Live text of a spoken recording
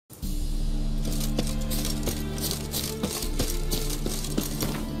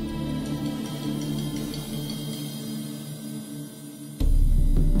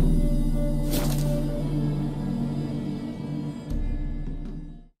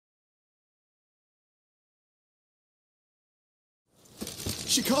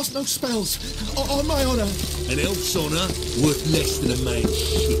She casts no spells. On my honour. An elf's honour worth less than a man's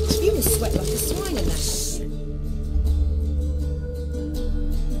shit. You must sweat like a swine in that.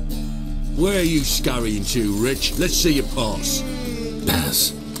 Where are you scurrying to, Rich? Let's see your pass.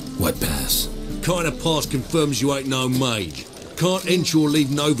 Pass? What pass? Kind of pass confirms you ain't no mage. Can't enter or leave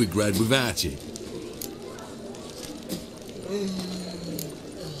Novigrad without it.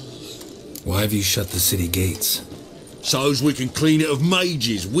 Why have you shut the city gates? So's we can clean it of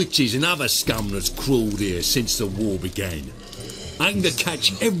mages, witches and other scum that's crawled here since the war began. Aim to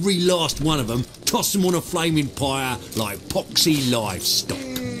catch every last one of them, toss them on a flaming pyre like poxy livestock.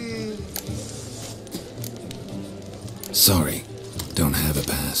 Sorry, don't have a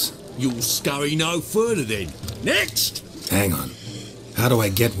pass. You'll scurry no further then. Next! Hang on. How do I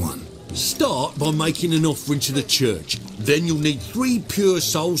get one? Start by making an offering to the church. Then you'll need 3 pure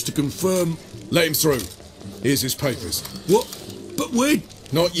souls to confirm... Let him through. Here's his papers. What? But we're...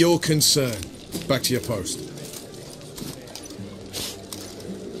 Not your concern. Back to your post.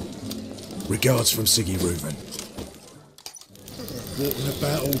 Regards from Siggy Reuven. Walking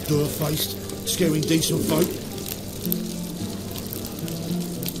about all door-faced, scaring decent folk.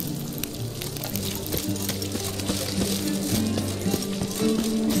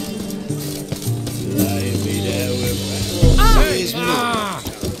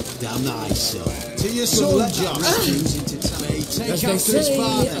 Damn nice, to your son, John. Take after his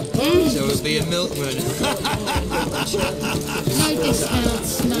father. So was being milkman. No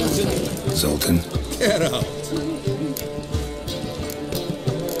discounts, no. Zoltan? Get up.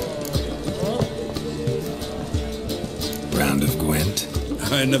 Round of Gwent?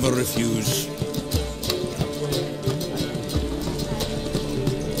 I never refuse.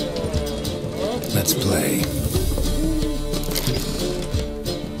 Let's play.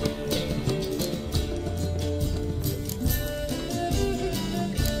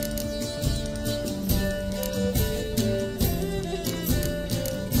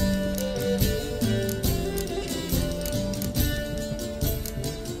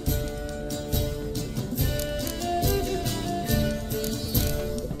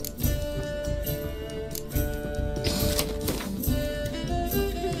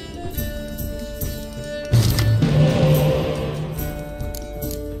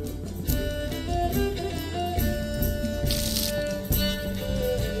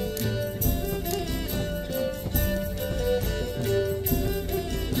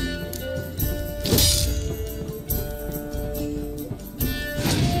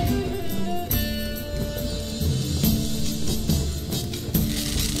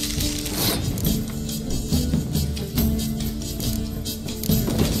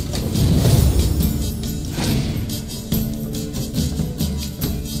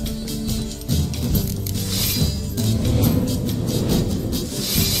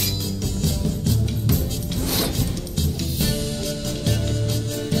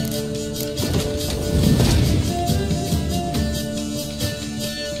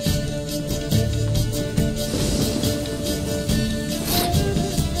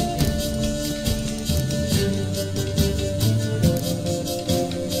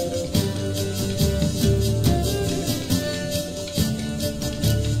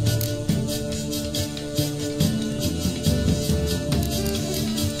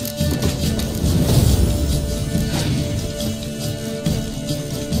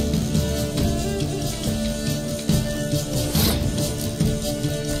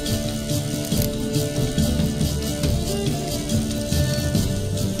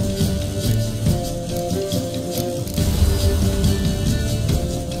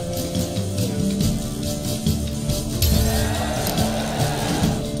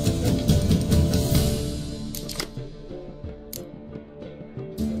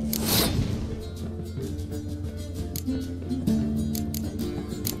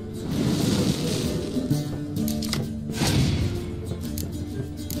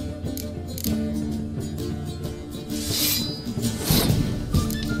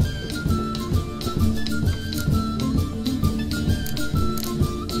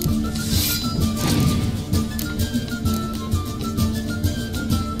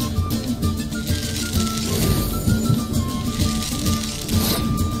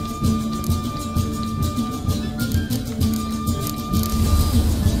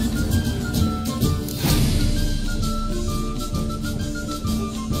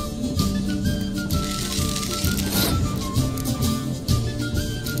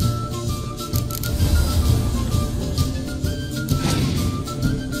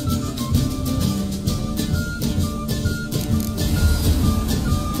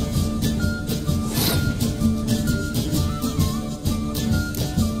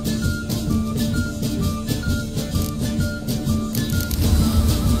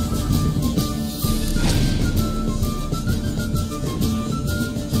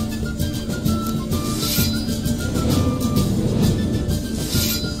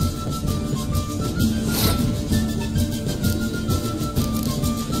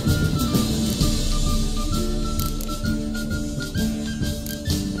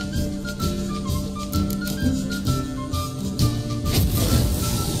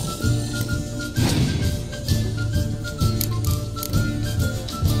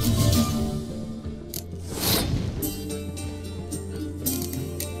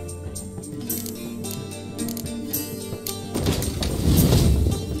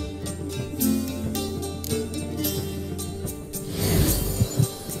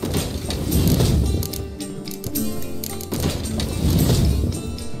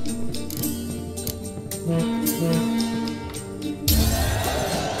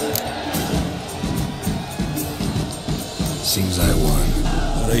 Seems I won.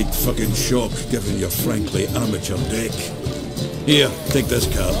 Right fucking shock, given your frankly amateur deck. Here, take this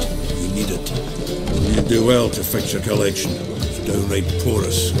card. You need it. You do well to fix your collection. It's downright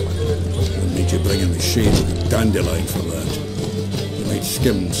porous. You'll need to bring in the shade of the dandelion for that. You might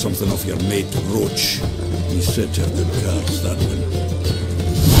skim something off your mate Roach. He's set to have good cards, that one.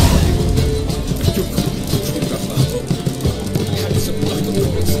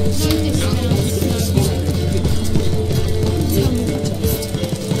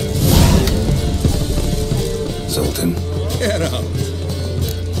 Zoltan? Get out.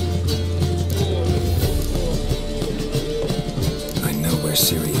 I know where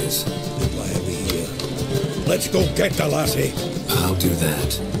Siri is. I'll be here. Let's go get the lassie. I'll do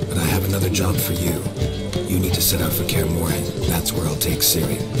that, but I have another job for you. You need to set out for Kaer Morhen. That's where I'll take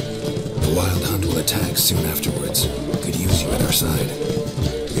Siri. The Wild Hunt will attack soon afterwards. Could use you at our side.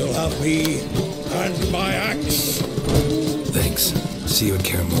 You'll have me and my axe. Thanks. See you at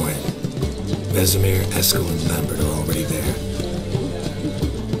Kaer Morhen. Vesemir, Eskel, and Lambert are already there.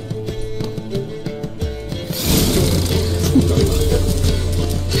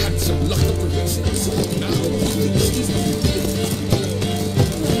 So,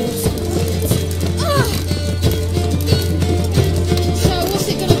 what's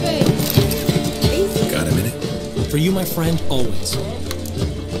it gonna be? Got a minute? For you, my friend, always.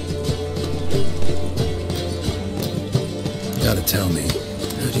 Gotta tell me,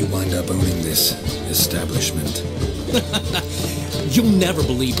 how do you wind up owning this establishment? You'll never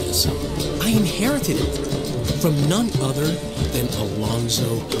believe this. I inherited it from none other than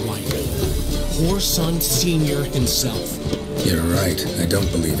Alonzo White, Whoreson Sr. himself. You're right, I don't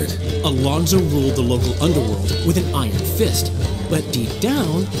believe it. Alonzo ruled the local underworld with an iron fist, but deep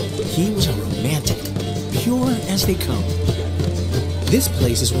down, he was a romantic, pure as they come. This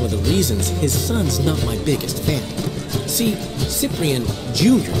place is one of the reasons his son's not my biggest fan. See, Cyprian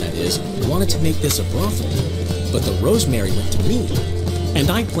Jr., that is, wanted to make this a brothel, but the Rosemary went to me, and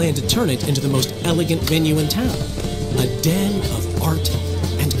I plan to turn it into the most elegant venue in town, a den of art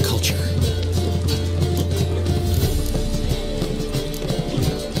and culture.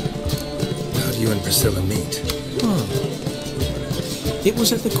 How do you and Priscilla meet? It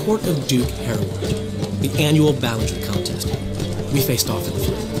was at the court of Duke Hereward, the annual balladry contest. We faced off in the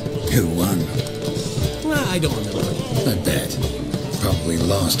final. Who won? I don't remember. I bet. Probably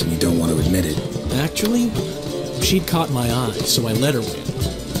lost and you don't want to admit it. Actually, she'd caught my eye, so I let her win.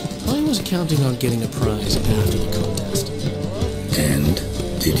 I was counting on getting a prize after the contest. And?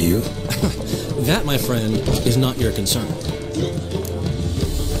 Did you? That, my friend, is not your concern.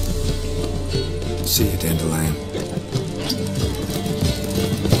 See you, Dandelion.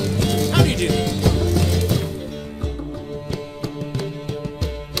 How do you do?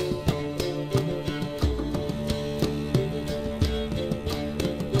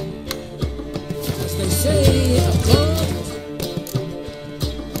 As they say, a god.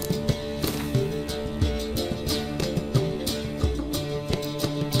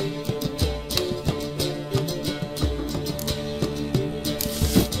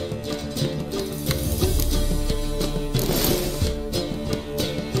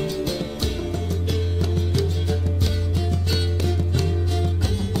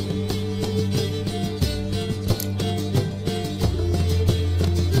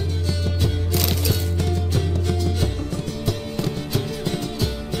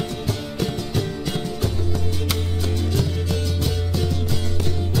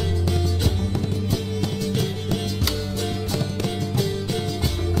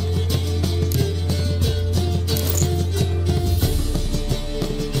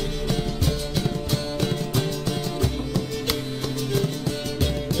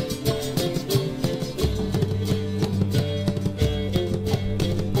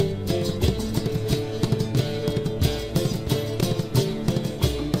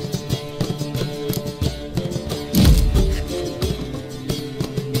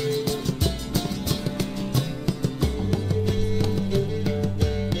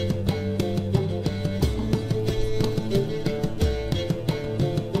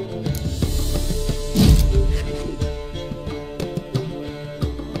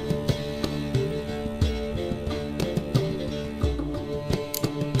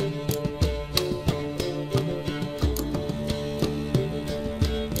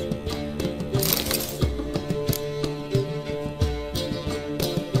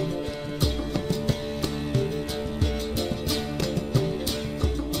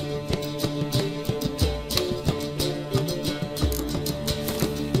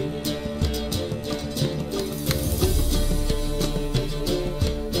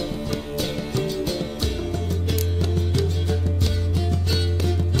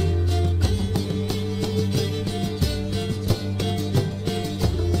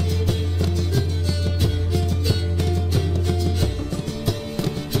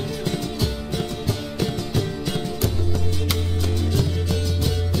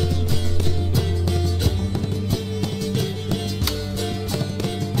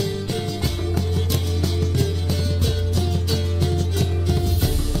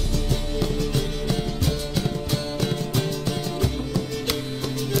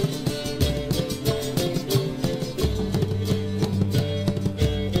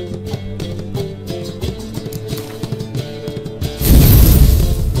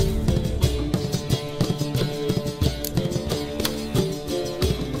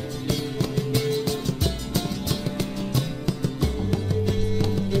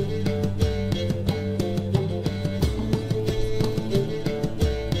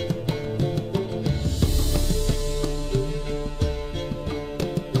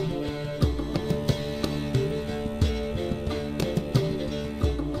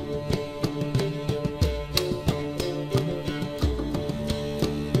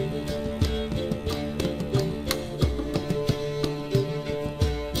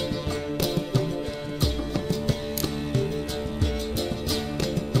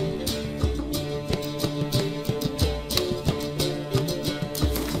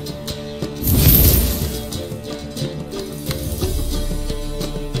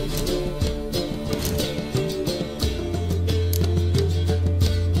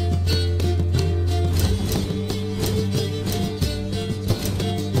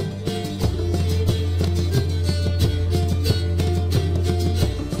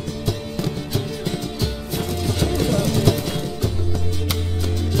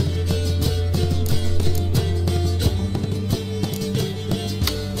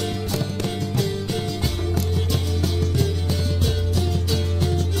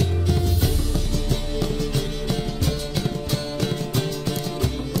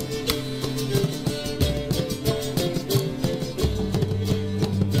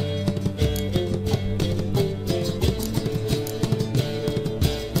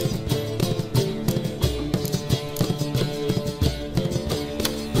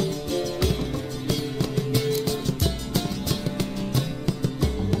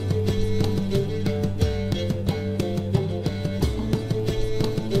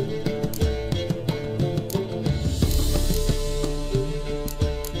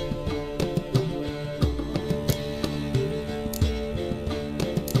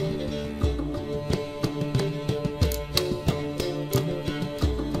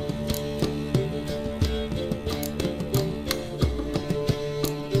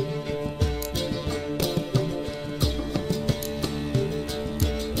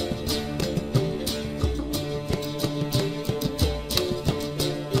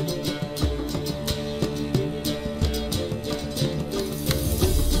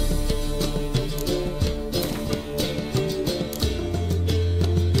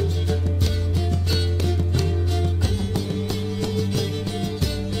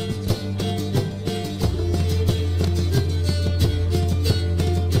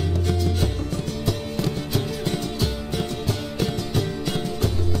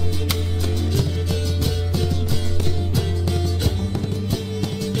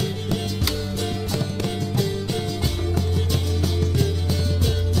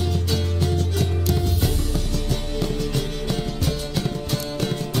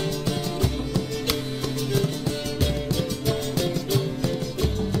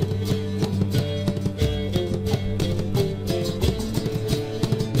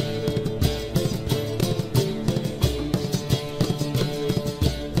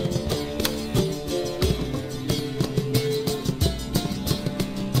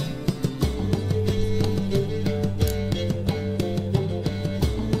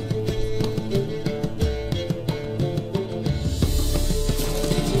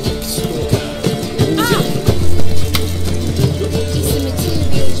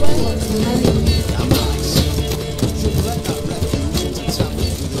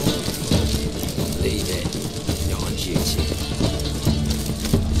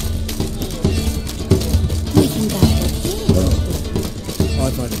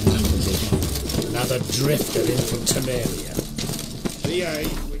 drifter in from Temeria. VA.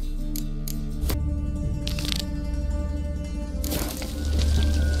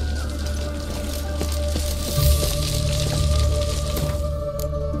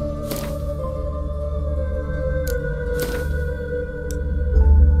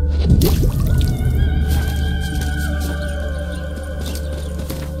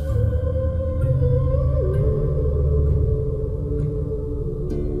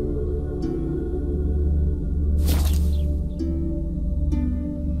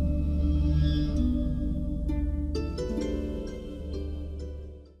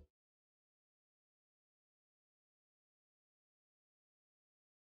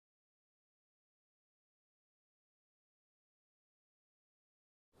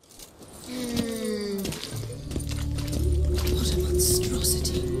 What a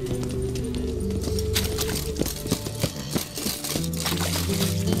monstrosity.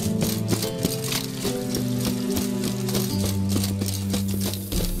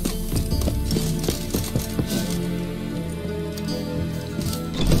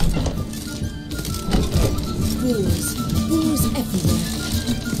 Wars everywhere.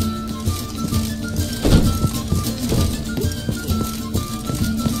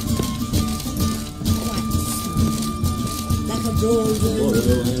 Although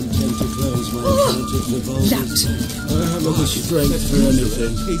I intend to close my account of revolvers, I haven't the strength for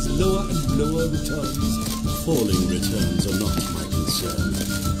anything. It's lower and lower returns. Falling returns are not my concern.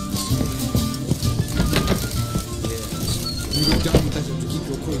 You would have done better to keep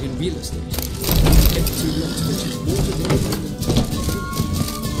your calling in real estate. It's too late to get more development.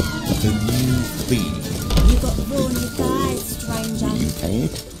 The new fee. You got raw in your thighs, stranger. You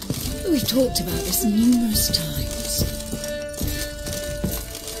paid? We've talked about this numerous times.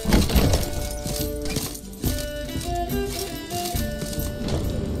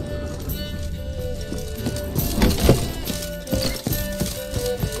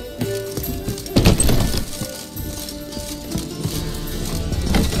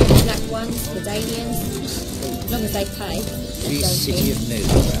 Black ones, medallions, as long as they pay. The city of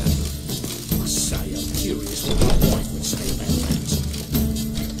nowhere. I must say, I'm curious what my wife would say about that.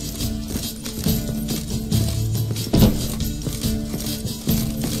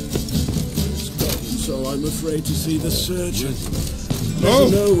 So I'm afraid to see the surgeon. Never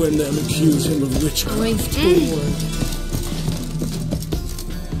know when they'll accuse him of witchcraft.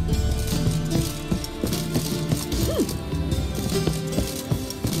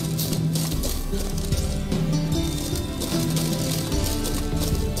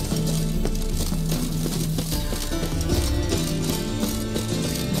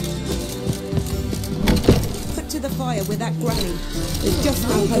 Put to the fire with that granny. There's just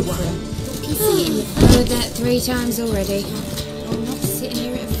no hope for her. I've heard that 3 times already. I'm not sitting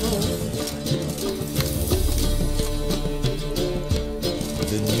here at a fourth.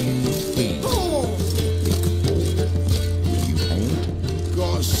 The new fee.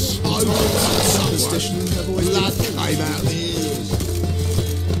 Got so much superstition. Blood came out of the ears.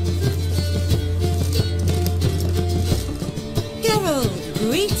 Geralt,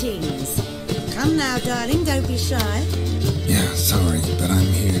 greetings. Come now, darling, don't be shy. Yeah, sorry, but I'm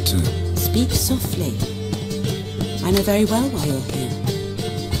here to... Speak softly. I know very well why you're here.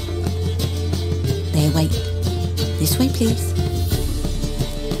 There, wait. This way, please.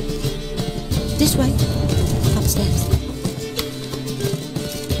 This way. Upstairs.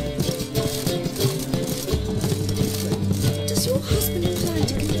 Does your husband plan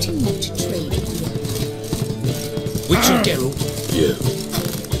to continue to trade with you? Witcher Geralt. Yeah.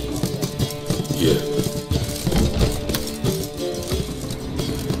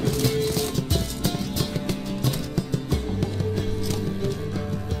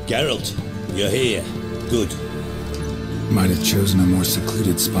 Geralt, you're here. Good. Might have chosen a more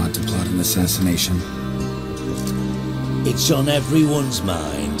secluded spot to plot an assassination. It's on everyone's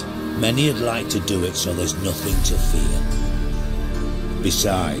mind. Many would like to do it so there's nothing to fear.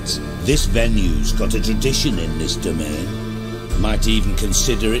 Besides, this venue's got a tradition in this domain. Might even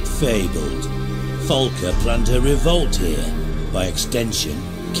consider it fabled. Folka planned her revolt here. By extension,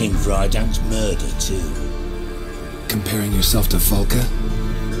 King Vrydank's murder too. Comparing yourself to Folka?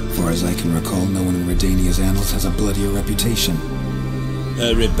 Far as I can recall, no one in Redania's annals has a bloodier reputation.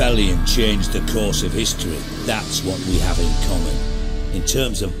 Her rebellion changed the course of history. That's what we have in common. In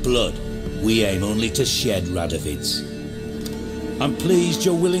terms of blood, we aim only to shed Radovid's. I'm pleased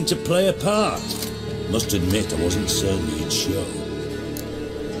you're willing to play a part. Must admit, I wasn't certain you'd show.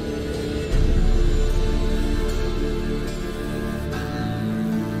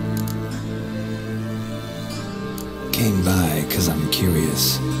 Came by 'cause I'm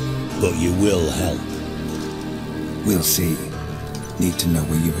curious. But you will help. We'll see. Need to know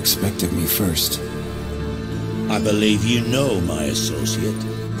what you expect of me first. I believe you know my associate.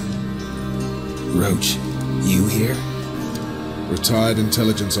 Roach, you here? Retired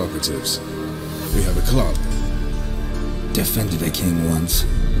intelligence operatives. We have a club. Defended a king once.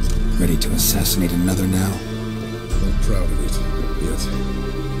 Ready to assassinate another now? Not proud of it,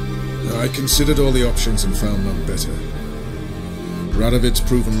 yet. I considered all the options and found none better. Radovid's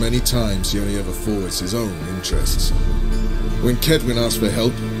proven many times he only ever forwards his own interests. When Kedwin asked for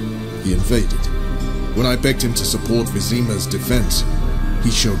help, he invaded. When I begged him to support Vizima's defense, he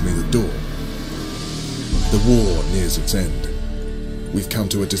showed me the door. The war nears its end. We've come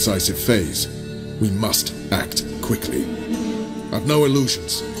to a decisive phase. We must act quickly. I've no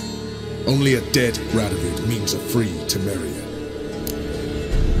illusions. Only a dead Radovid means a free Temeria.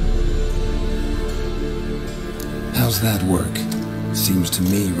 How's that work? Seems to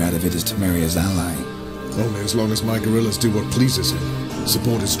me Radovid is Temeria's ally. Only as long as my guerrillas do what pleases him.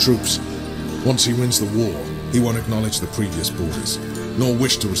 Support his troops. Once he wins the war, he won't acknowledge the previous borders, nor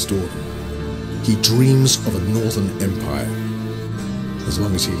wish to restore them. He dreams of a northern empire. As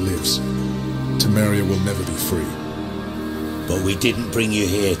long as he lives, Temeria will never be free. But we didn't bring you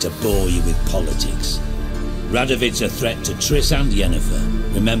here to bore you with politics. Radovid's a threat to Triss and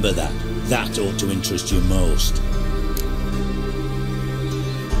Yennefer. Remember that. That ought to interest you most.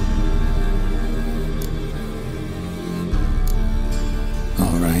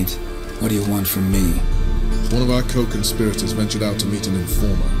 All right. What do you want from me? One of our co-conspirators ventured out to meet an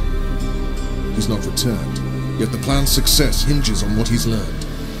informer. He's not returned, yet the plan's success hinges on what he's learned.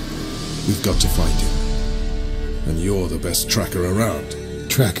 We've got to find him. And you're the best tracker around.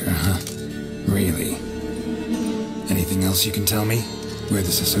 Tracker, huh? Really? Anything else you can tell me? Where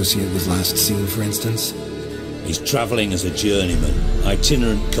this associate was last seen, for instance? He's travelling as a journeyman,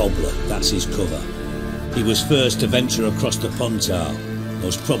 itinerant cobbler, that's his cover. He was first to venture across the Pontar,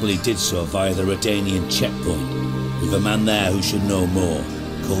 most probably did so via the Redanian checkpoint, with a man there who should know more,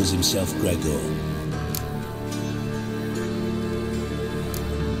 calls himself Gregor.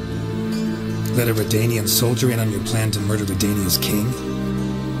 Let a Redanian soldier in on your plan to murder Redania's king?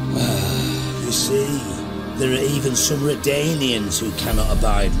 You see, there are even some Redanians who cannot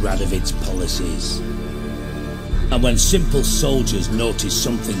abide Radovid's policies. And when simple soldiers notice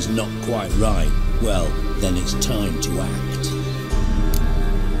something's not quite right, well, then it's time to act.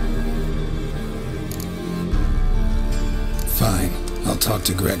 Fine, I'll talk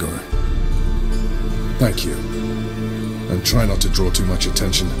to Gregor. Thank you. And try not to draw too much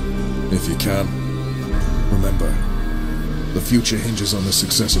attention, if you can. Remember, the future hinges on the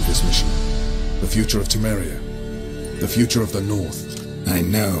success of this mission. The future of Temeria. The future of the North. I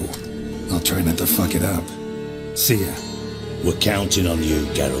know. I'll try not to fuck it up. See ya. We're counting on you,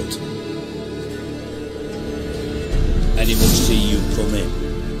 Geralt. Anyone see you come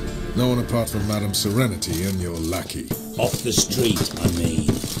in? No one apart from Madame Serenity and your lackey. Off the street, I mean.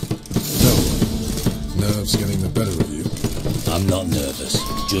 No one. Nerves getting the better of you. I'm not nervous,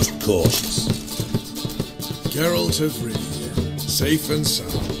 just cautious. Geralt of Rivia, safe and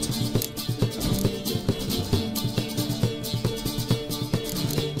sound.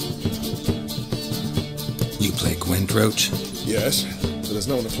 You play Gwent, Roach? Yes, but there's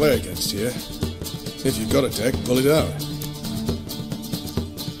no one to play against here. If you've got a deck, pull it out.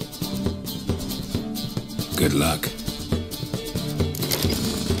 Good luck.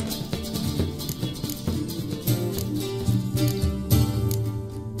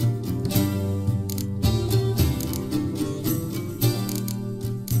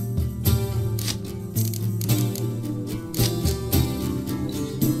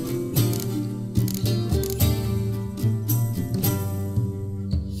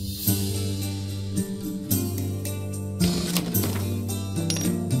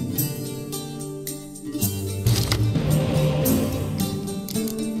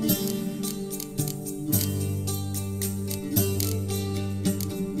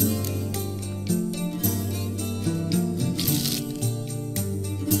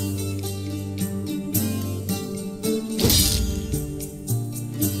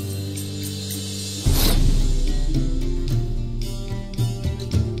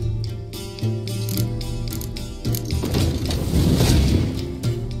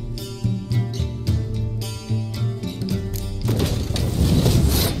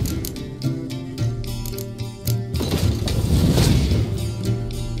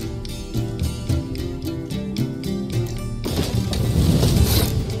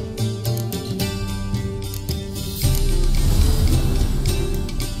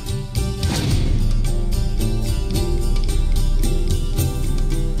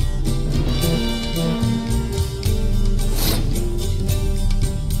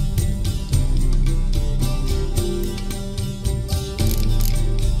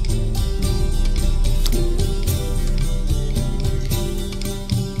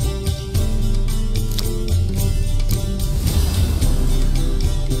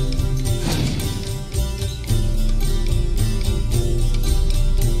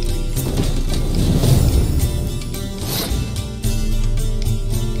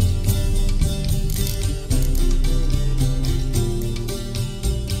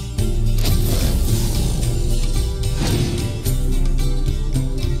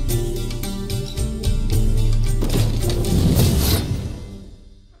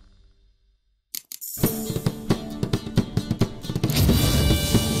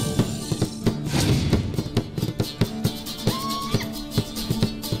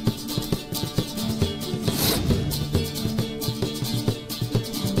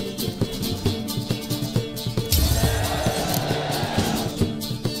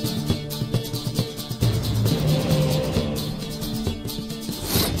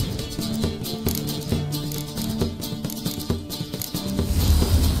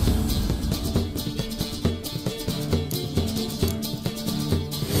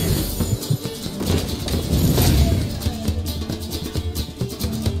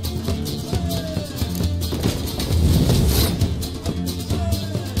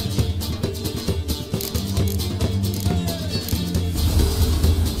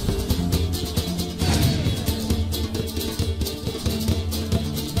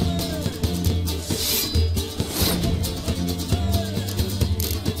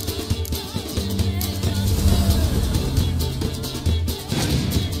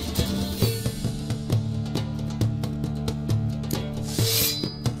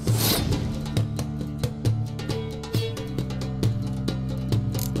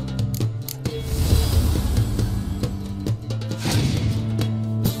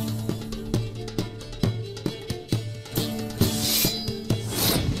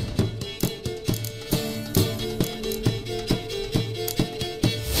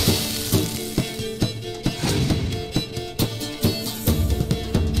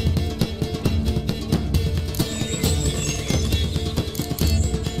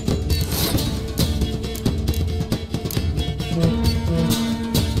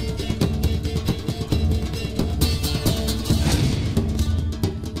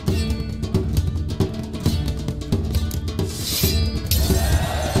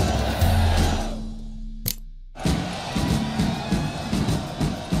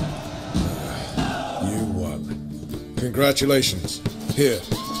 Congratulations. Here.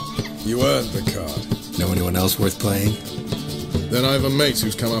 You earned the card. Know anyone else worth playing? Then I have a mate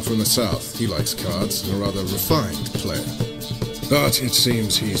who's come up from the south. He likes cards, a rather refined player. But it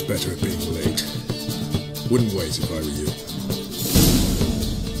seems he's better at being late. Wouldn't wait if I were you.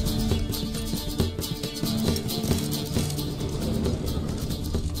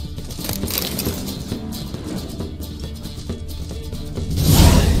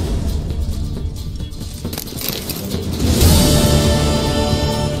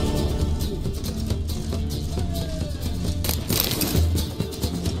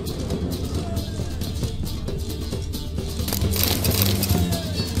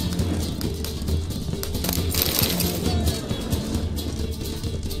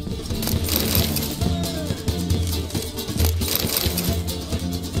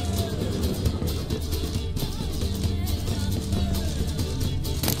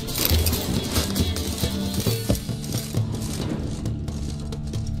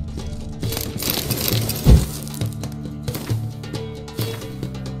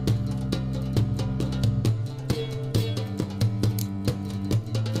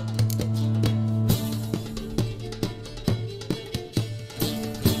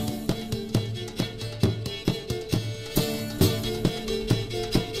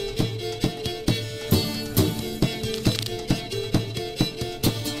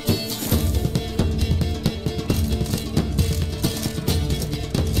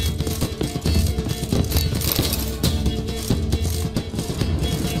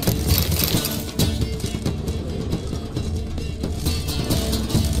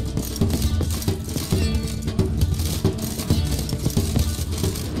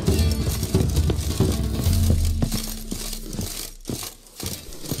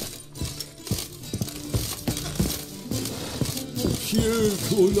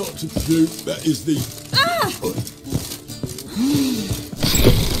 Puke or not to puke, that is the... Ah!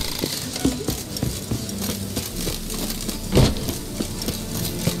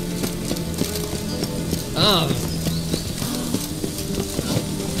 Ah!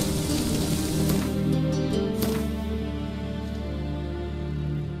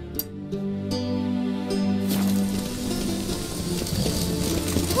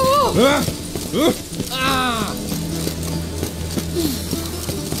 Ah!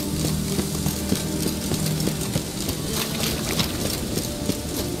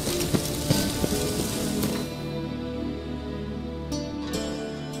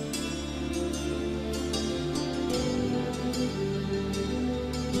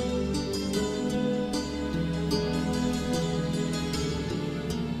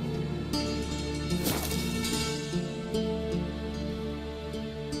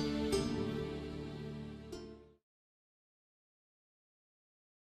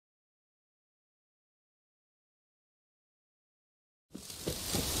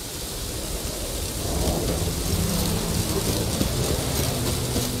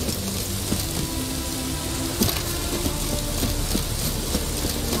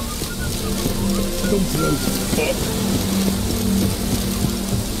 Come through.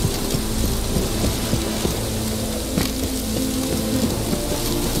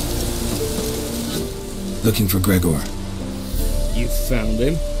 Looking for Gregor. You found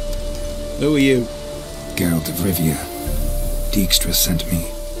him? Who are you? Geralt of Rivia. Dijkstra sent me.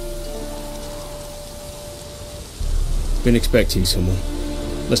 Been expecting someone.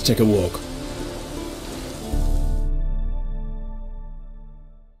 Let's take a walk.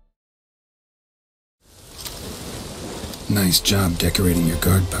 Nice job decorating your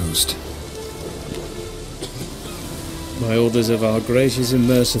guard post. By orders of our gracious and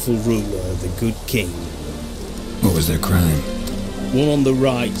merciful ruler, the good king. What was their crime? One on the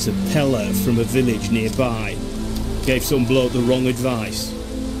right's a peller from a village nearby. Gave some bloke the wrong advice.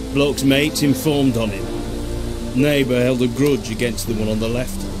 Bloke's mates informed on him. Neighbour held a grudge against the one on the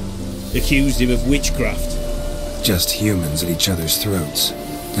left. Accused him of witchcraft. Just humans at each other's throats.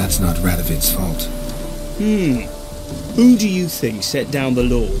 That's not Radovid's fault. Who do you think set down the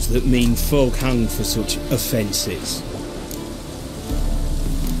laws that mean folk hanged for such offences?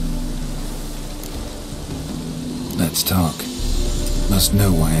 Let's talk. Must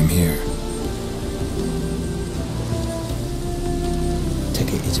know why I'm here.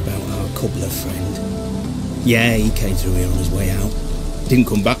 Take it it's about our cobbler friend. Yeah, he came through here on his way out. Didn't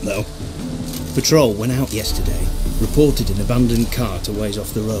come back though. Patrol went out yesterday. Reported an abandoned cart a ways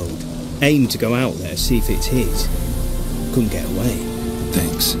off the road. Aimed to go out there, see if it's his. Couldn't get away.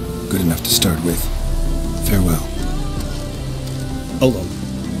 Thanks. Good enough to start with. Farewell. Hold on.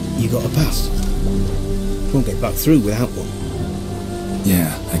 You got a pass? Won't get back through without one.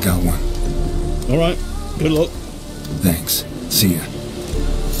 Yeah, I got one. Alright. Good luck. Thanks. See ya.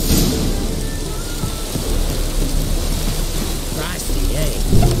 Feisty, eh?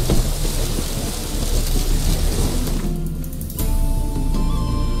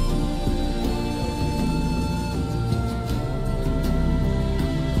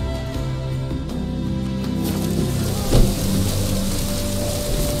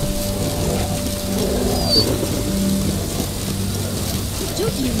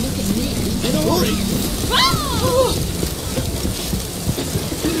 Don't you look at me. In a hurry!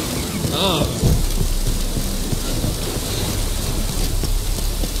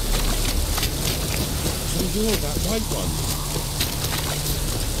 You're that white one.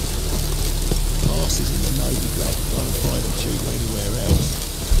 Arses in the Navy Club. Can't find them cheap anywhere else.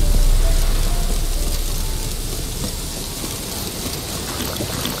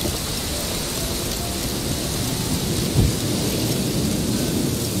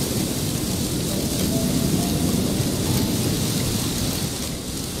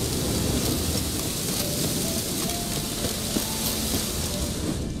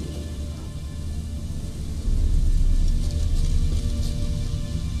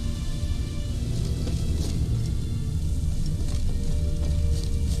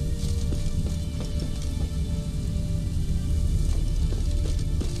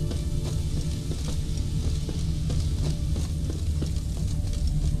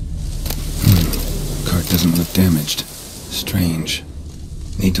 Doesn't look damaged. Strange.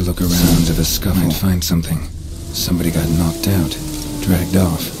 Need to look around to the scuffle and find something. Somebody got knocked out. Dragged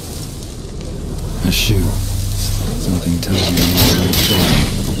off. A shoe. Something tells me I'm on the right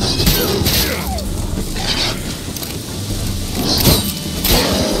trail.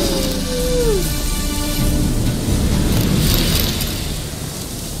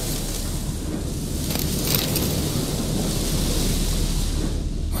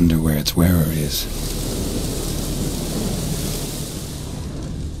 Wonder where its wearer is.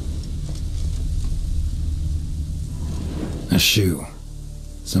 A shoe.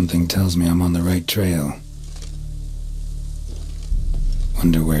 Something tells me I'm on the right trail.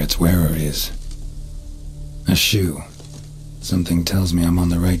 Wonder where its wearer is. A shoe. Something tells me I'm on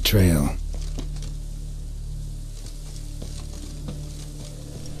the right trail.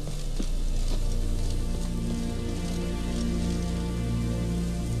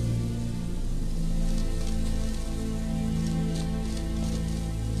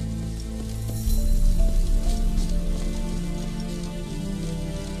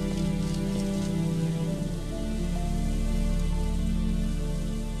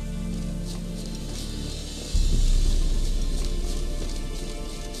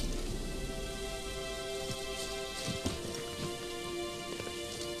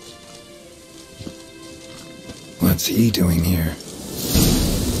 What's he doing here?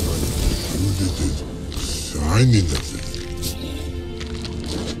 Signing of it.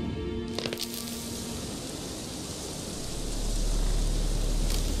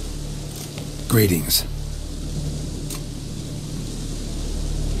 Greetings.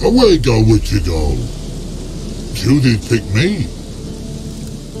 Away go with you go. Judith picked me.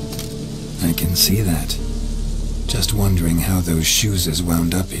 I can see that. Just wondering how those shoes has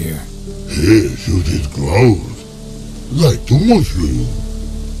wound up here. Here, Judith glows. Like the mushroom.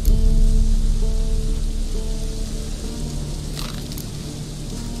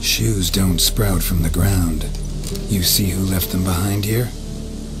 Shoes don't sprout from the ground. You see who left them behind here?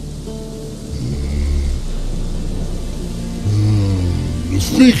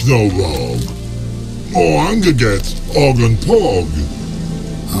 Speak no wrong. More anger gets Og and Pog.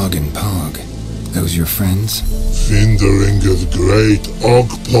 Og and Pog. Those your friends? Finderinger's great Og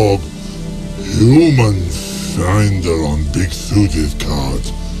Pog. Humans signed her on big suited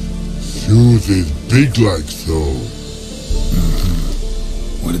cards. Suit is big like so.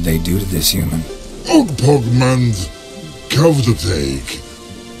 What did they do to this human? Og Pog man's cover to take.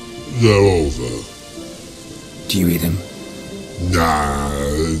 They're over. Do you eat him? Nah,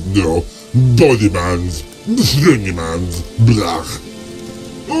 no. Body man's, stringy man's, blach.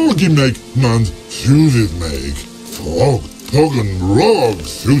 Orgy make man's suited make. Frog, Pog and Rog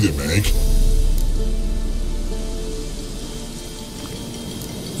suited make.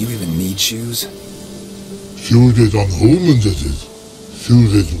 You even need shoes? Suited on humans it is.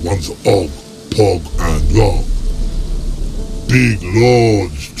 Suited once Og, Pog and Rog. Big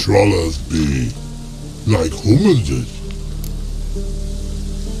lords trollers be. Like humans is.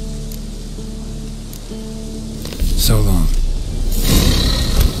 So long.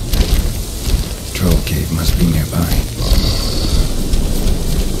 Troll cave must be nearby.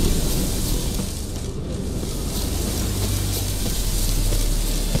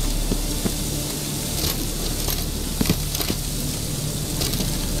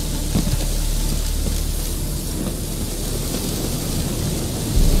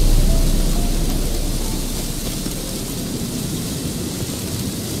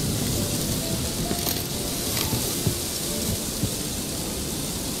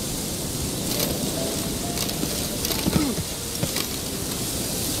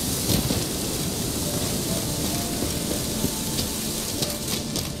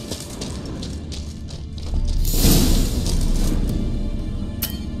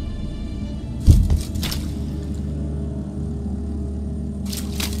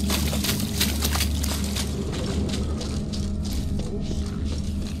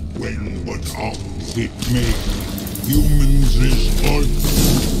 it make humans is like?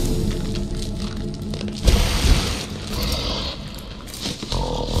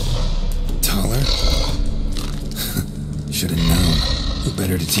 Taller? Should have known. Who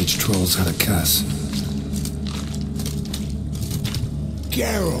better to teach trolls how to cuss?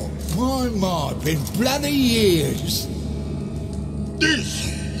 Geralt, my, been bloody years.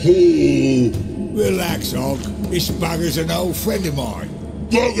 This whole... Relax, Og. This bugger's an old friend of mine.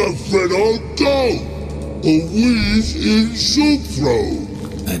 Bugger friend I'll go. A wheeze in soup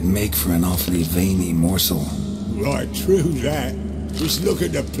throw. I'd make for an awfully veiny morsel. Right, true that. Just look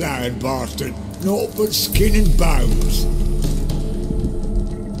at the ploughing bastard. Naught but skin and bones.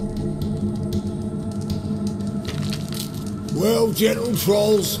 Well, gentle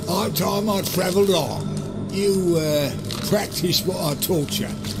trolls, high time I travelled on. You, practice what I taught you.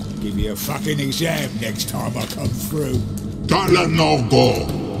 Give you a fucking exam next time I come through. Tell her no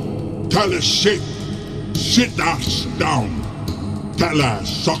go. Tell her sit. Sit us down. Tell her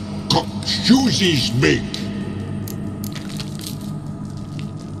suck cock shoesies make.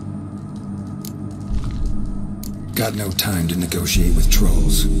 Got no time to negotiate with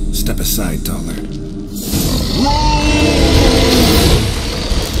trolls. Step aside, Taller.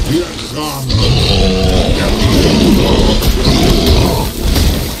 Yes,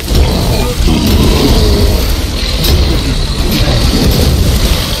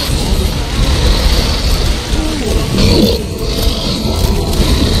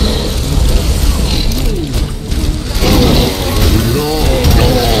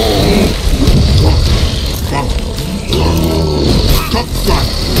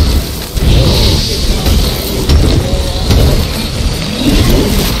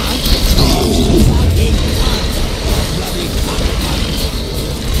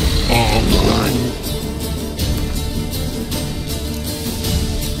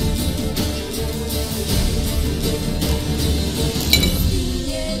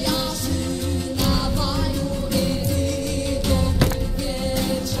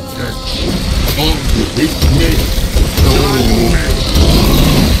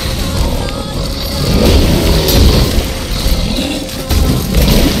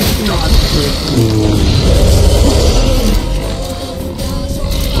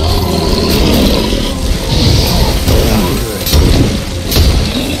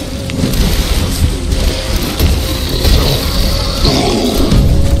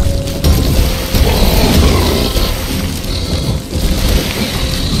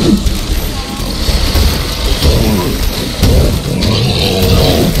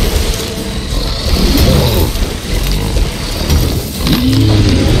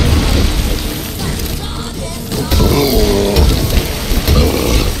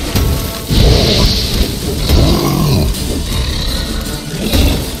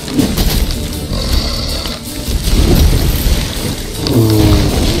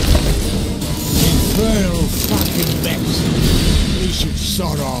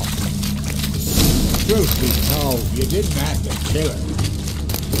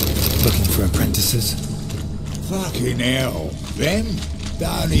 Fucking hell. Them?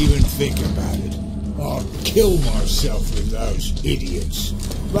 Don't even think about it. I'd kill myself with those idiots.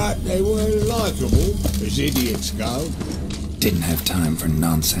 But they were likeable, as idiots go. Didn't have time for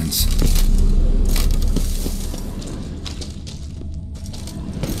nonsense.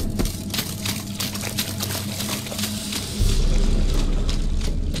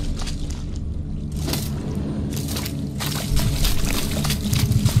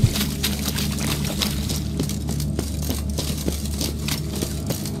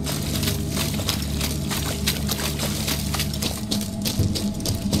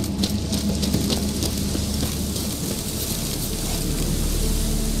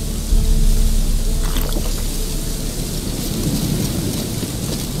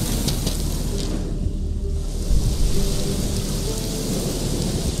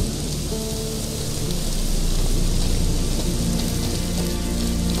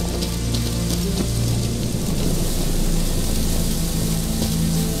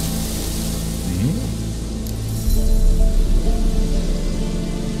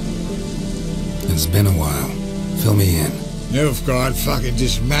 It's been a while. Fill me in. Nilfgaard fucking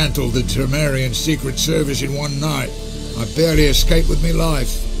dismantled the Tremerian Secret Service in one night. I barely escaped with me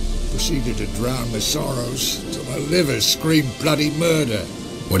life. Proceeded to drown my sorrows till my liver screamed bloody murder.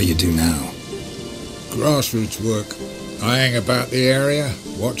 What do you do now? Grassroots work. I hang about the area,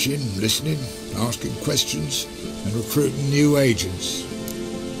 watching, listening, asking questions, and recruiting new agents.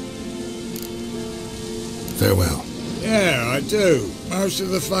 Farewell. Yeah, I do. Most of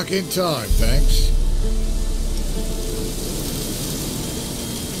the fucking time, thanks.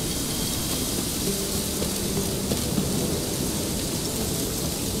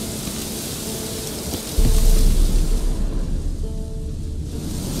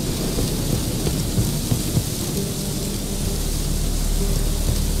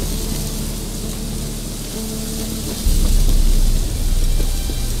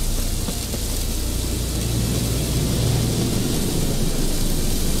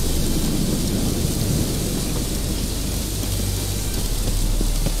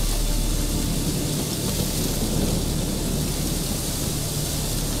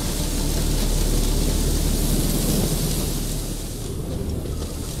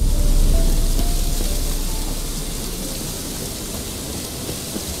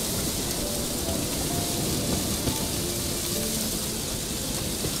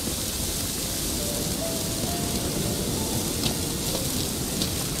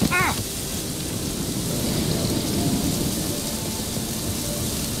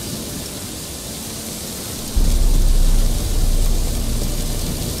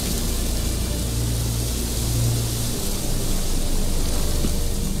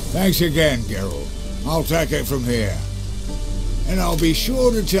 Thanks again, Geralt. I'll take it from here. And I'll be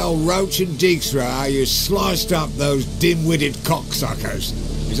sure to tell Roach and Dijkstra how you sliced up those dim-witted cocksuckers.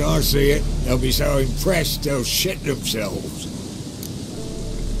 As I see it, they'll be so impressed they'll shit themselves.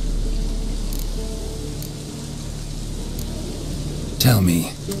 Tell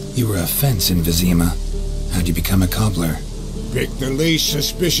me, you were a fence in Vizima. How'd you become a cobbler? Pick the least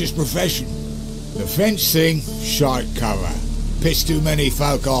suspicious profession. The fence thing, shite cover. Pissed too many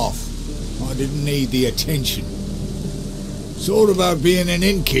folk off. I didn't need the attention. Sort about being an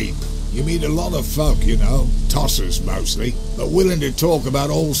innkeep. You meet a lot of folk, you know, tossers mostly, but willing to talk about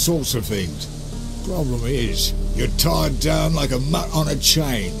all sorts of things. Problem is, you're tied down like a mutt on a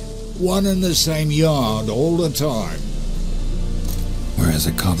chain. One and the same yard all the time. Whereas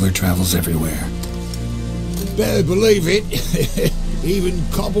a cobbler travels everywhere. Better believe it. Even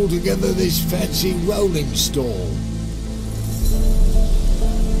cobbled together this fancy rolling stall.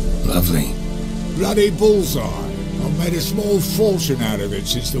 Lovely. Bloody bullseye. I've made a small fortune out of it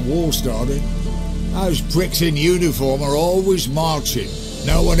since the war started. Those pricks in uniform are always marching.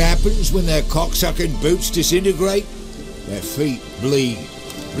 Know what happens when their cocksucking boots disintegrate? Their feet bleed,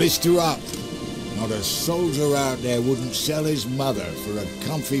 blister up. Not a soldier out there wouldn't sell his mother for a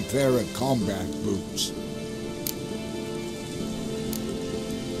comfy pair of combat boots.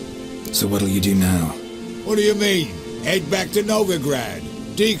 So what'll you do now? What do you mean? Head back to Novigrad.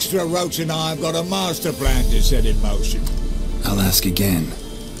 Dijkstra, Roach and I have got a master plan to set in motion. I'll ask again.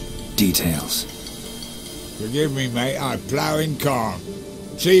 Details. Forgive me, mate, I plough in calm.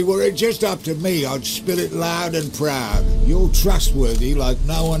 See, were it just up to me, I'd spill it loud and proud. You're trustworthy like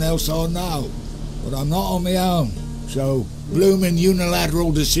no one else I know. But I'm not on my own, so bloomin'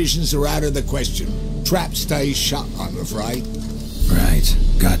 unilateral decisions are out of the question. Trap stays shut, I'm afraid. Right,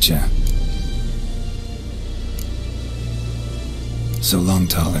 gotcha. So long,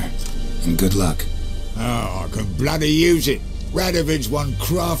 Taller, and good luck. Oh, I can bloody use it. Radovid's one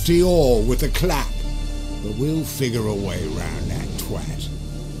crafty ore with a clap. But we'll figure a way round that twat.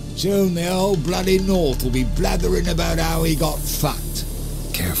 Soon the whole bloody North will be blathering about how he got fucked.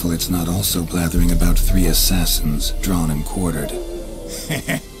 Careful it's not also blathering about 3 assassins, drawn and quartered.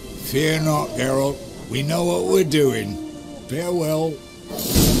 Fear not, Geralt. We know what we're doing. Farewell.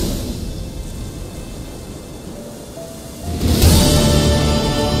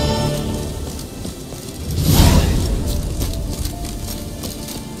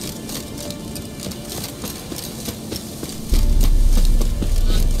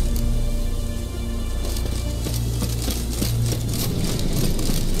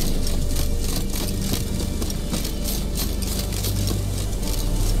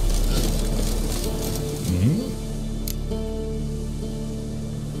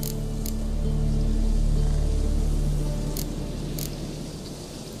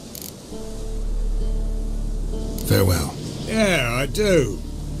 Farewell. Yeah, I do.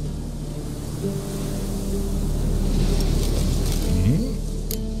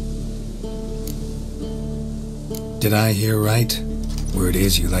 Did I hear right? Word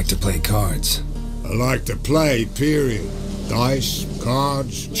is you like to play cards. I like to play, period. Dice,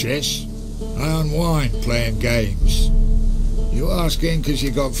 cards, chess. I unwind playing games. You asking because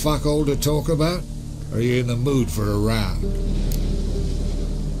you got fuck all to talk about? Or are you in the mood for a round?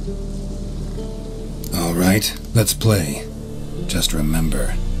 All right, let's play. Just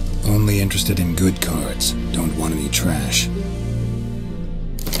remember, only interested in good cards. Don't want any trash.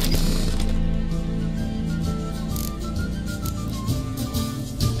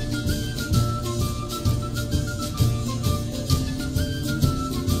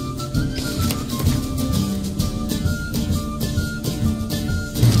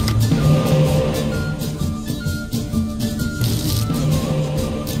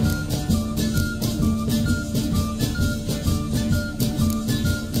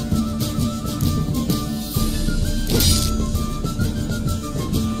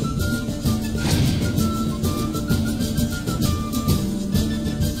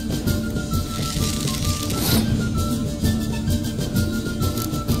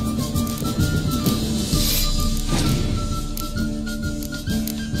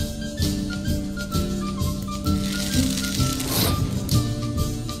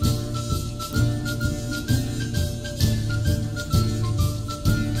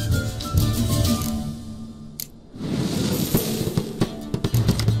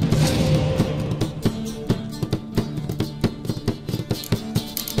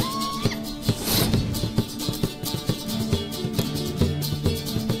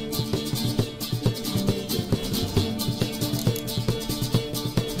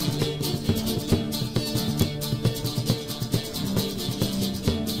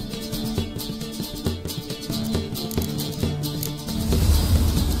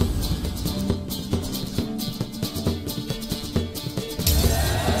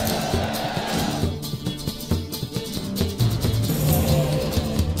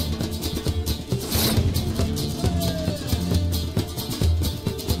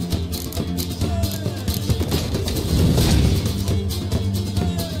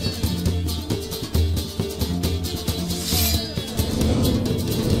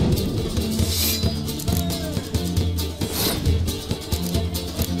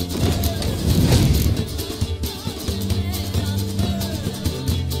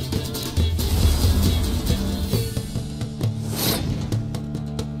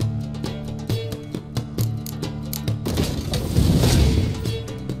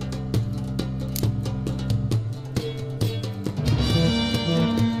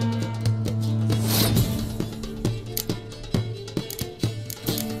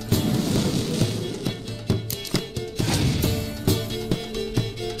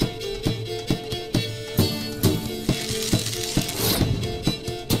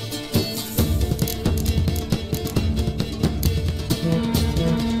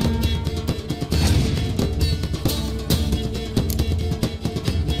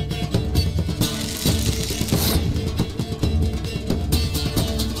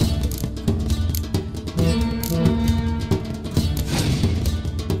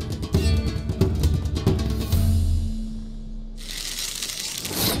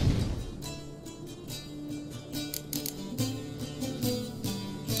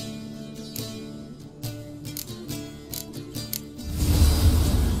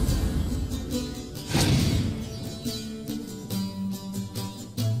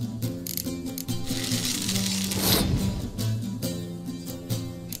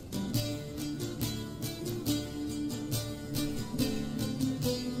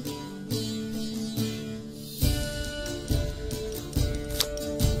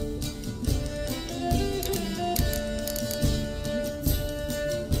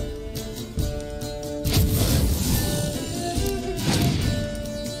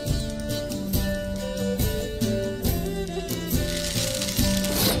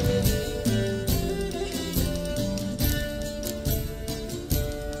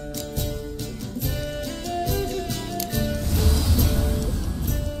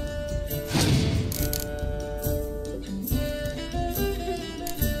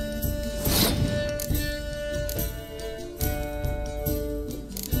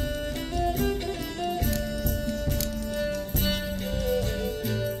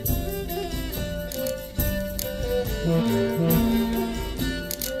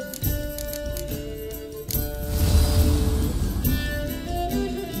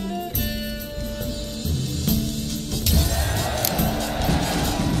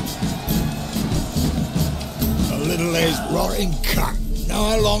 There's rotting cunt. Know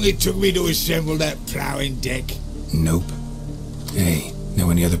how long it took me to assemble that ploughing deck? Nope. Hey,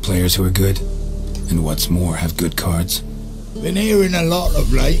 know any other players who are good? And what's more, have good cards? Been hearing a lot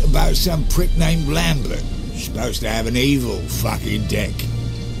of late about some prick named Lambert. Supposed to have an evil fucking deck.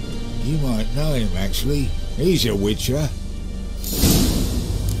 You might know him, actually. He's a witcher.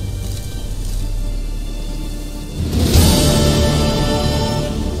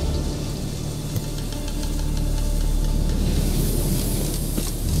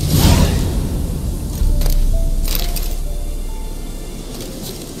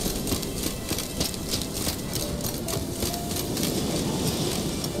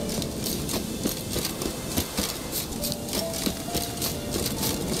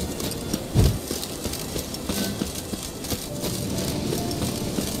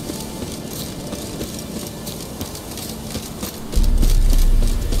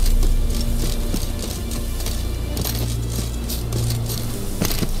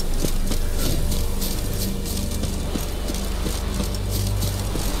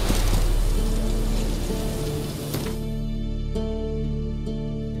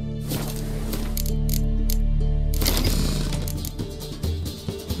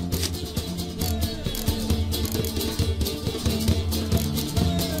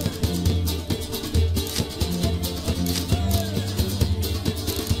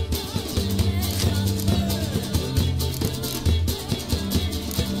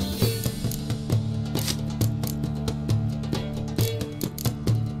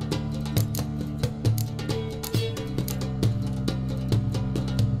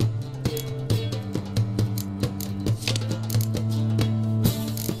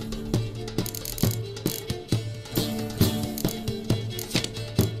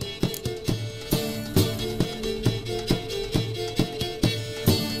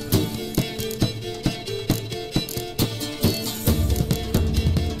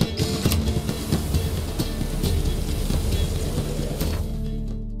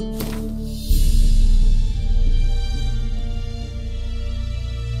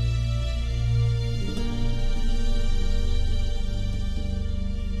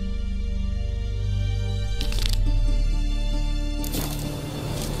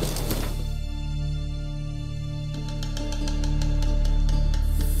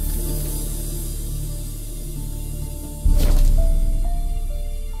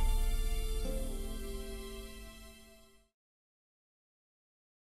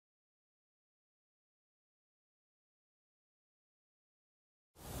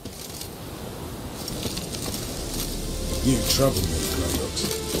 You trouble me, Geralt.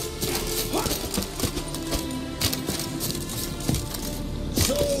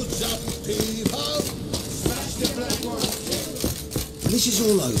 Swords up, people! Smash the black one! This is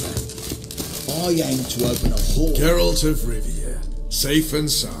all over. I aim to open a hall. Geralt of Rivia, safe and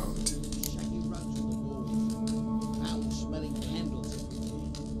sound.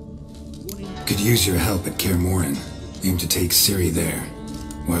 Could use your help at Kaer Morhen. Aim to take Ciri there.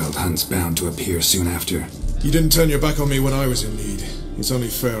 Wild Hunt's bound to appear soon after. You didn't turn your back on me when I was in need. It's only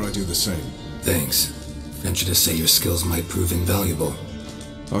fair I do the same. Thanks. Venture to say your skills might prove invaluable.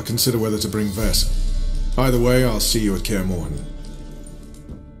 I'll consider whether to bring Vess. Either way, I'll see you at Kaer Morhen.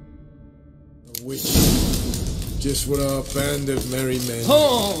 A witch. Just what our band of merry men...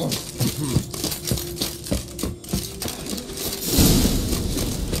 Oh!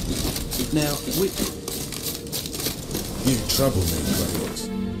 Now, You trouble me, Geralt.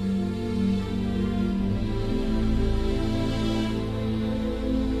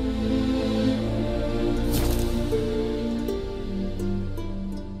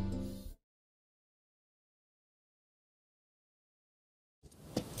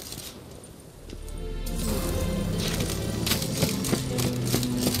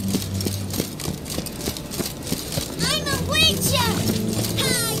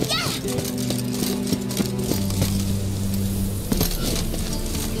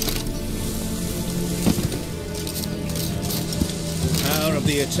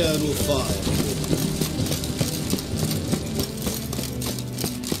 The eternal fire.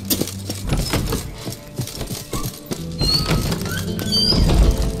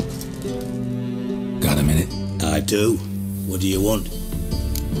 Got a minute? I do. What do you want?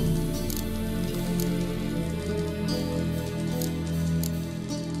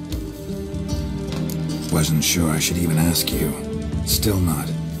 Wasn't sure I should even ask you. Still not.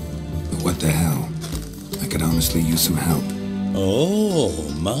 But what the hell? I could honestly use some help. Oh,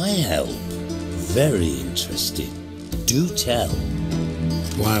 my help. Very interesting. Do tell.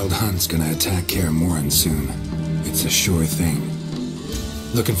 Wild Hunt's gonna attack Kaer Morhen soon. It's a sure thing.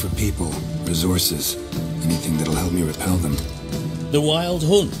 Looking for people, resources, Anything that'll help me repel them. The Wild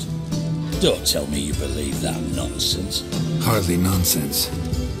Hunt? Don't tell me you believe that nonsense. Hardly nonsense.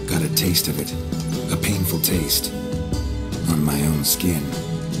 Got a taste of it. A painful taste. On my own skin.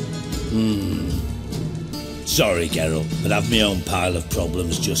 Sorry, Geralt, but I've my own pile of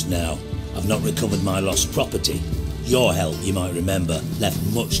problems just now. I've not recovered my lost property. Your help, you might remember, left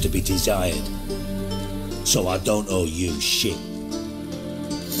much to be desired. So I don't owe you shit.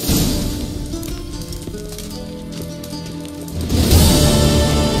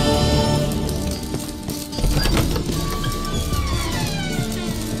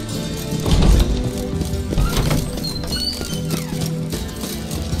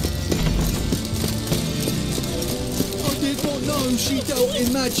 She dealt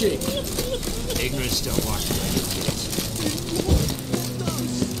in magic. Ignorance don't wash away your kids.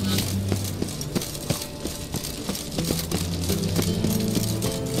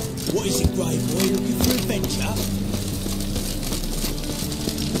 What is it, brave boy? Looking for adventure?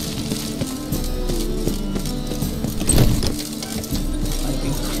 I've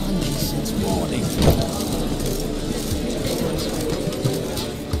been clumsy since morning.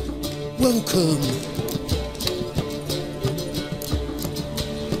 Welcome.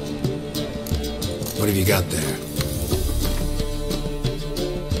 What have you got there?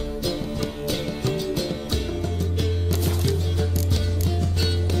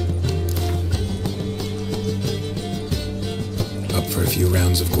 Up for a few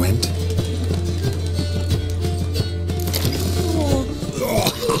rounds of Gwent?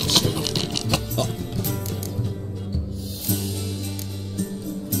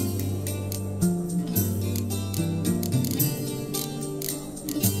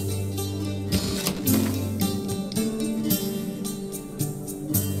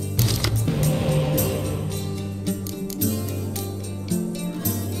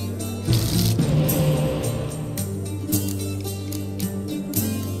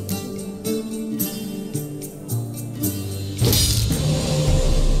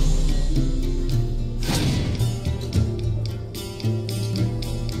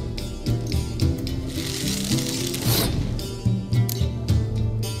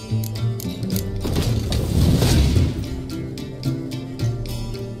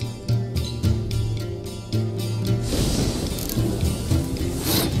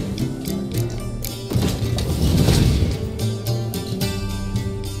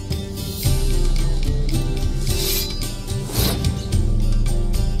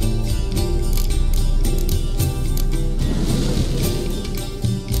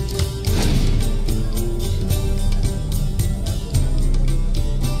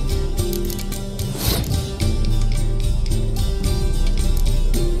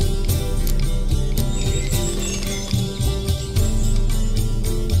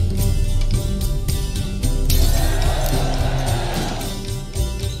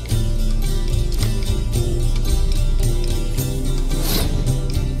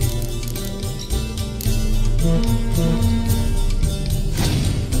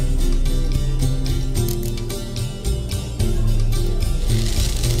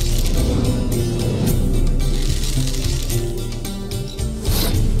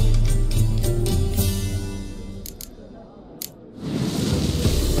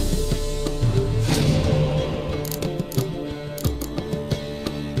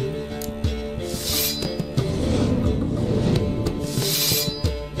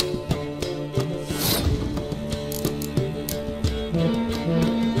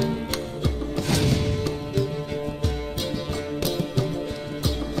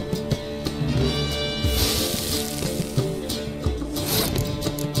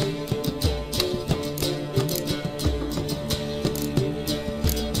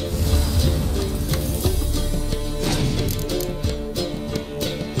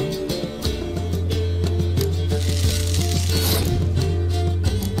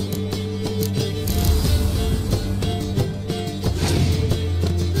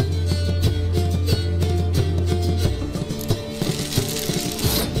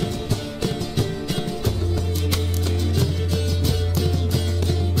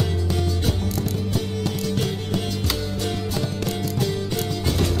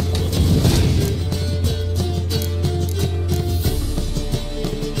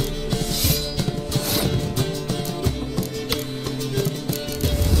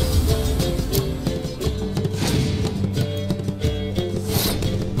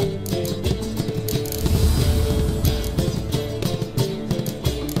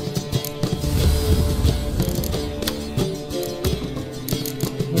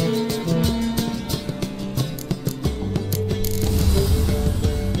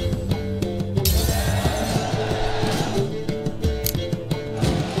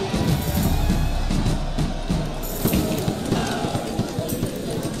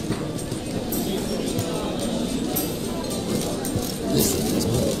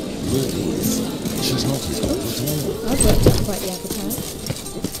 I've worked up quite the appetite.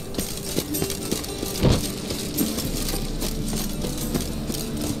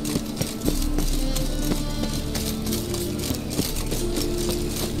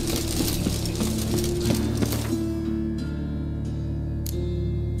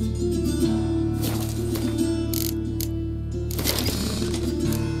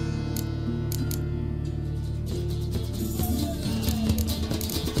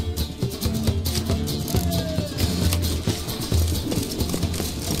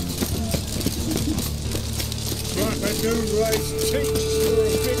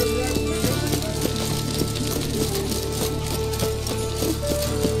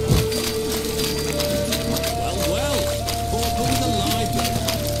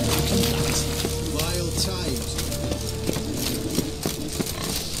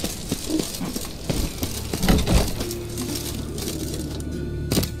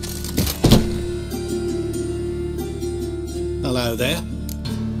 Hello there.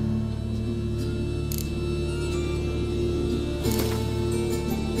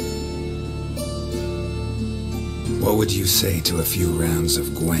 What would you say to a few rounds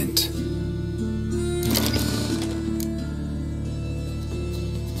of Gwent?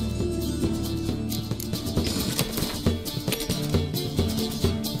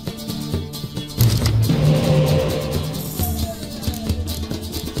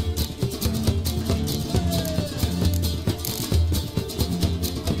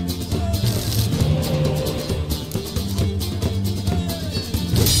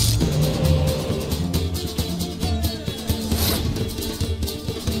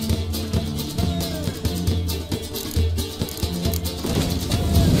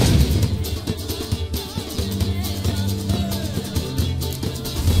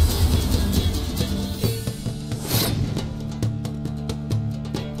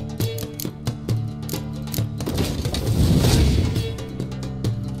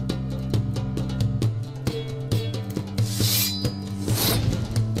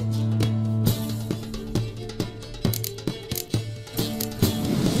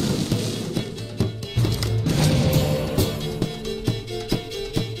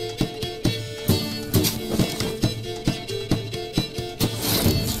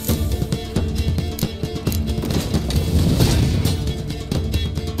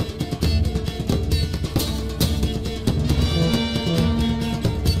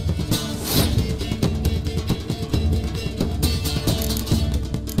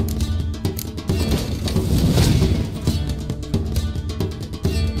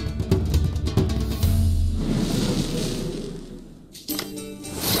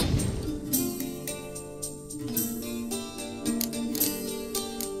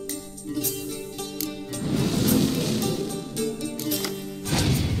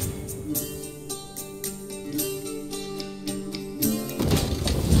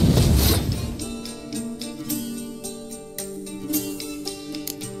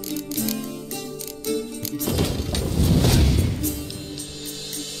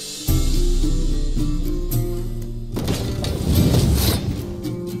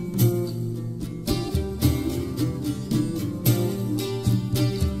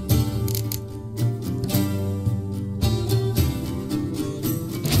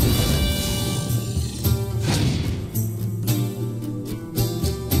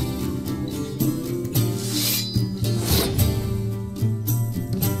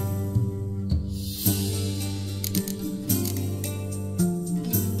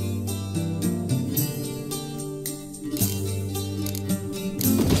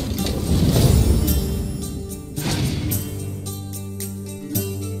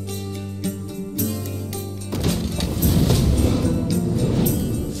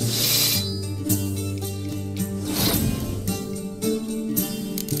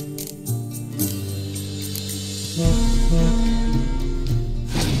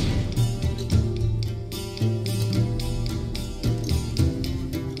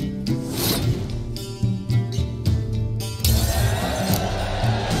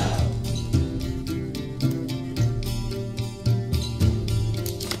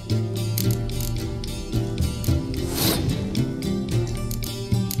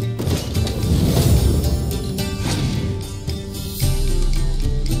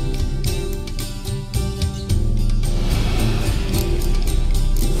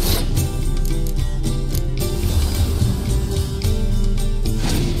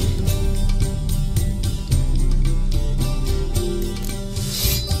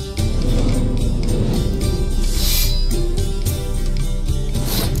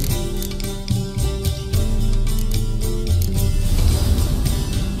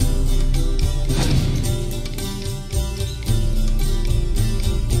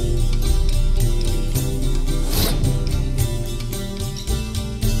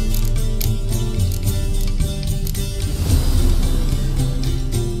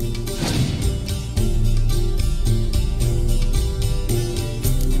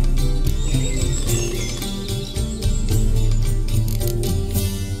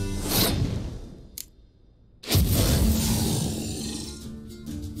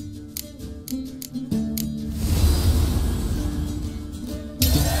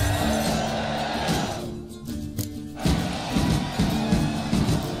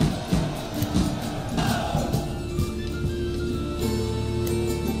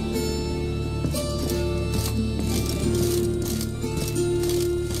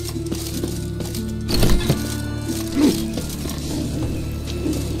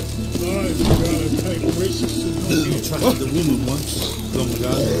 You attracted a woman once, long ago.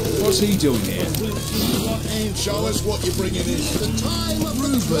 What's he doing here? Show us what you're bringing in. The time of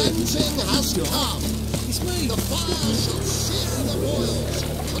the cleansing has come. It's me. The fire shall sear the boils,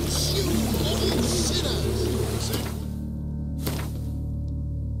 consume all sinners.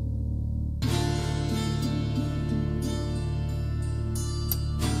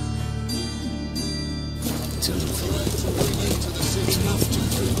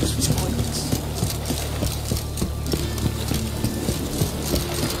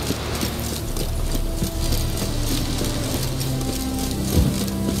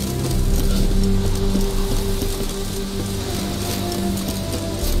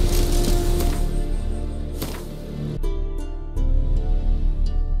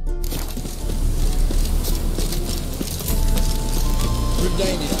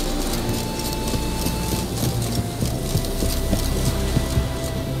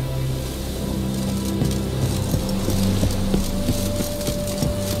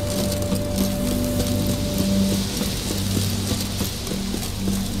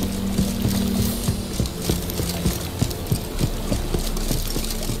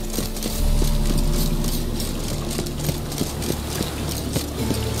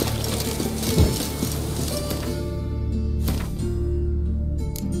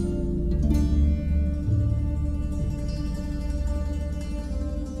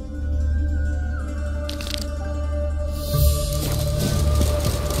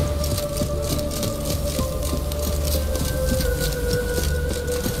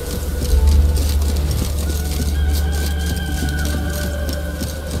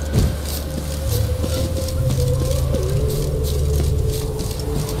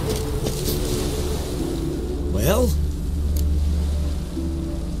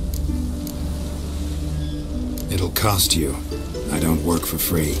 Cost you. I don't work for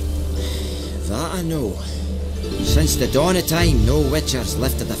free. That I know. Since the dawn of time, no witcher's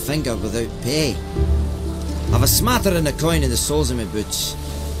lifted a finger without pay. I've a smattering of coin in the soles of my boots.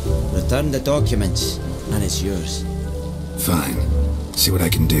 Return the documents, and it's yours. Fine. See what I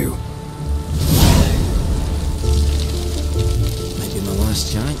can do. Might be my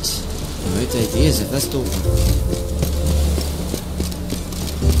last chance. I'm out of ideas if this don't work.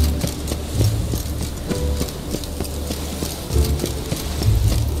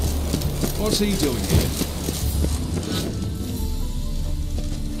 What's he doing here?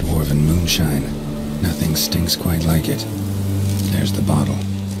 Dwarven moonshine. Nothing stinks quite like it. There's the bottle.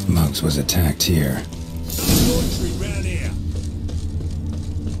 Muggs was attacked here. Laundry round here.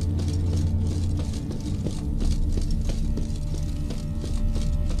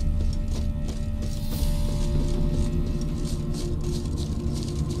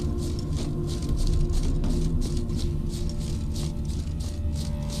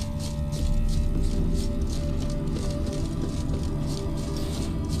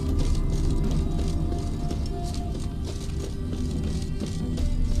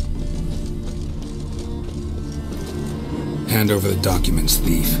 Hand over the documents,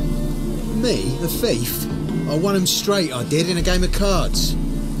 thief. Me? The thief? I won him straight, I did, in a game of cards.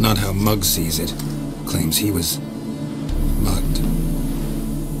 Not how Muggs sees it. Claims he was mugged.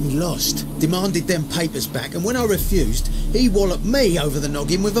 He lost. Demanded them papers back, and when I refused, he walloped me over the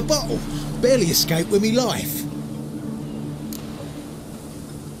noggin with a bottle. Barely escaped with me life.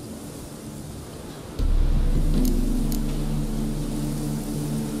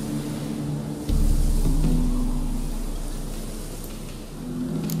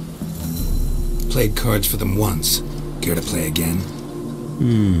 Played cards for them once. Care to play again?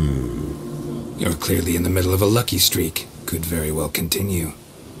 You're clearly in the middle of a lucky streak. Could very well continue.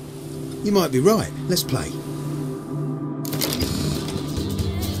 You might be right. Let's play.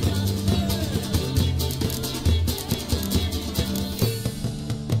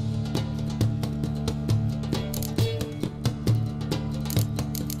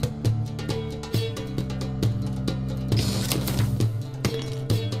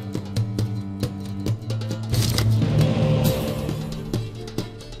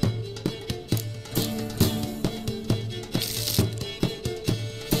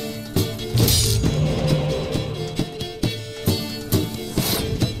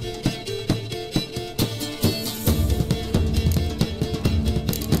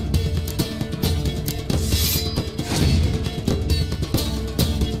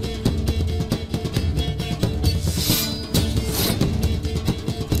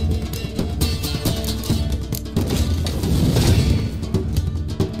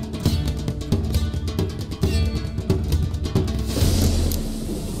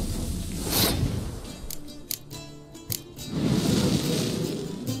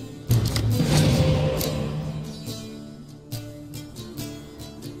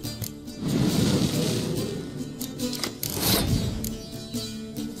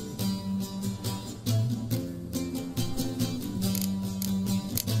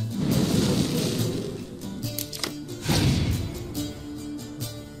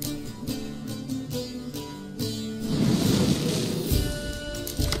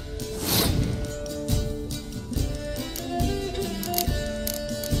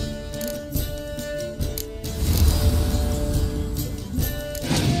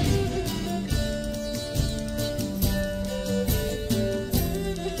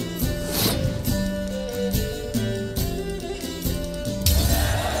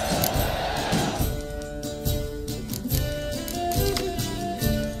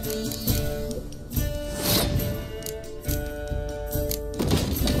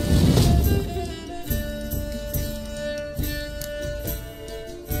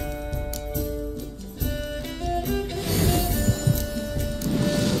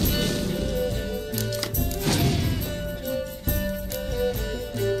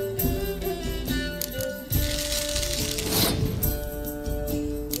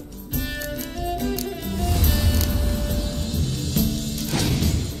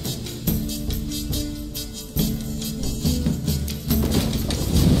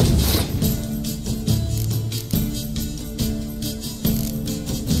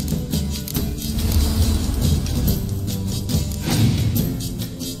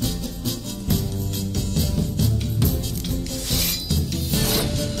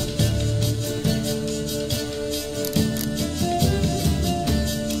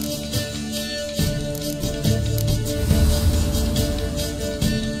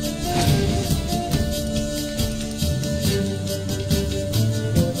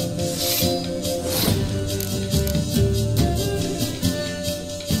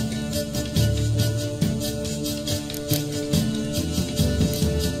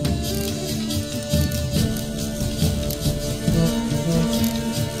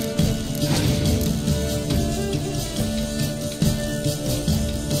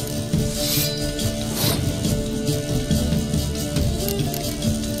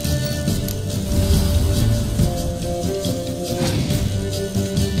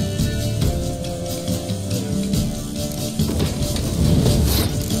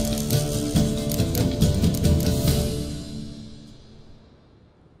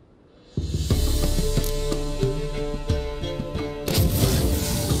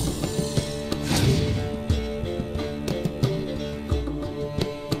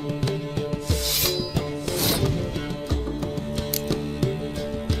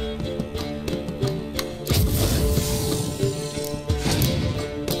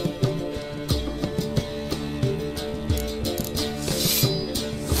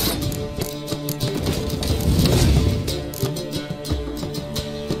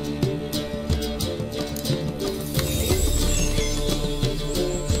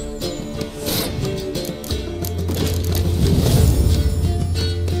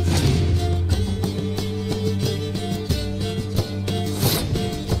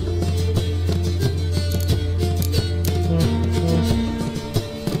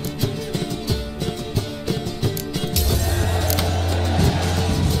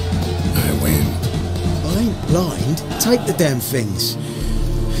 blind, take the damn things.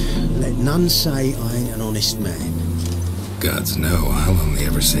 Let none say I ain't an honest man. Gods know I'll only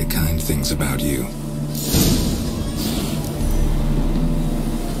ever say kind things about you.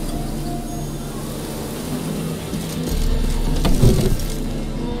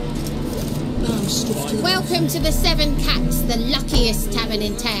 Welcome to the Seven Cats, the luckiest tavern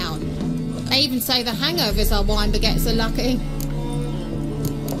in town. They even say the hangovers our wine baguettes are lucky.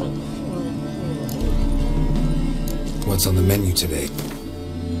 What's on the menu today?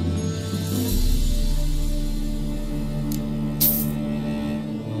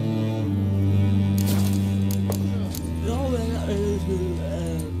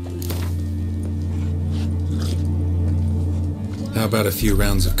 How about a few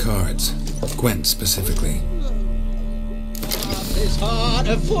rounds of cards? Gwent specifically. His heart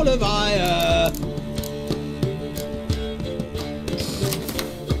are full of ire.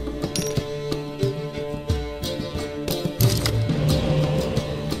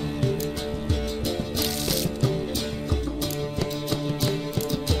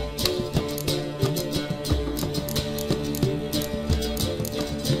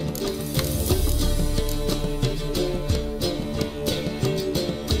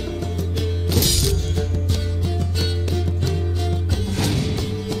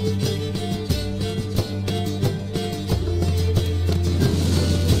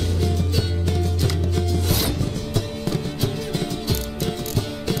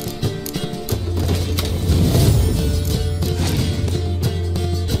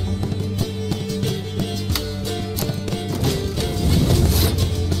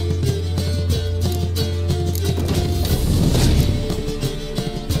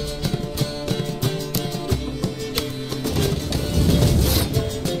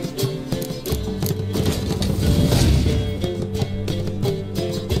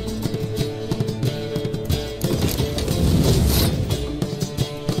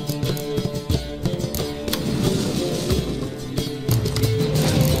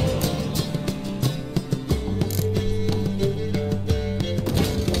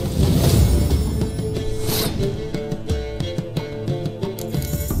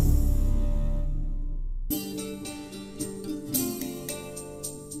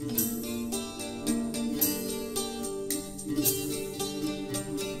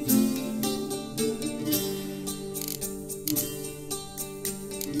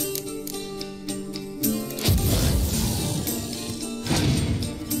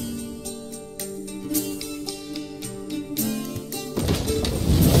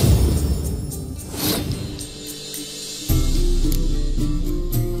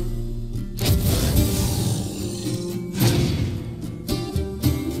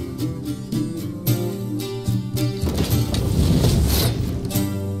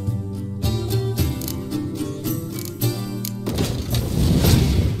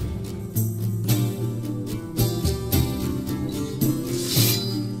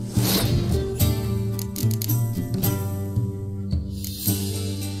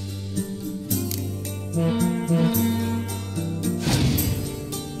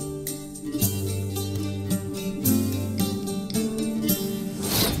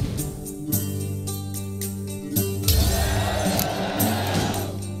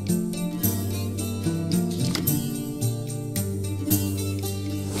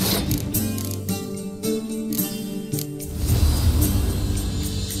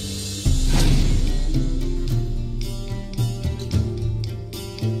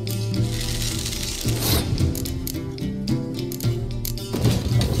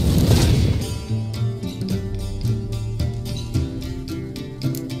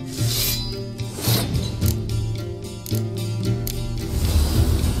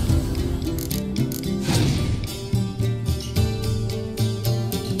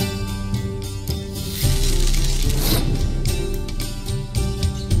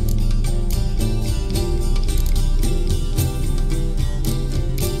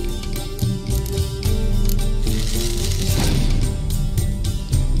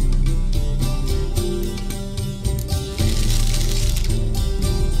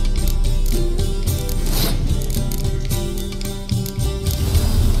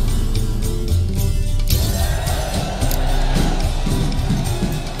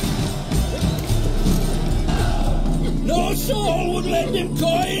 soul would lend him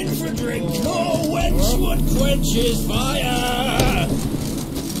coin for drink, no wench would quench his fire.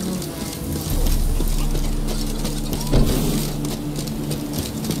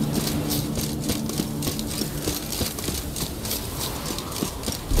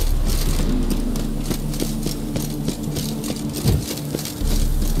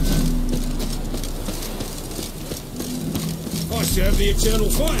 nice to have the eternal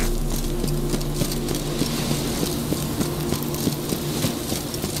fire.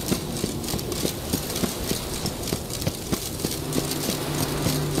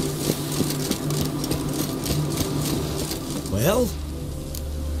 Well?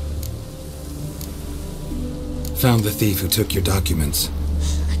 Found the thief who took your documents.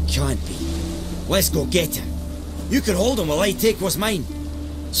 It can't be. Let's go get him. You can hold him while I take what's mine.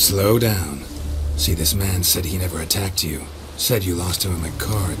 Slow down. See, this man said he never attacked you. Said you lost to him at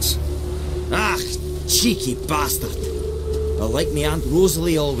cards. Ah, cheeky bastard. But like me Aunt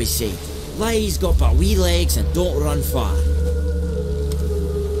Rosalie always said, lies got but wee legs and don't run far.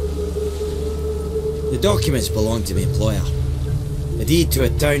 The documents belong to my employer. A deed to a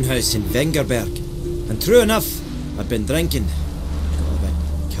townhouse in Vingerberg. And true enough, I'd been drinking. Got a bit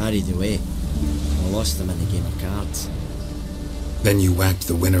carried away. I lost them in the game of cards. Then you whacked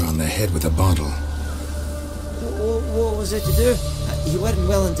the winner on the head with a bottle. What was it to do? You weren't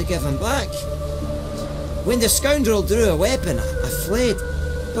willing to give him back. When the scoundrel drew a weapon, I fled.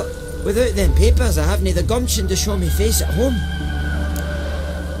 But without them papers, I haven't the gumption to show me face at home.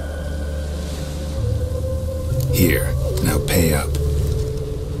 Here, now pay up.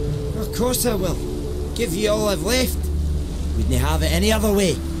 Of course I will. Give you all I've left. Wouldn't have it any other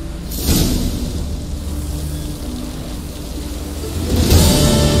way.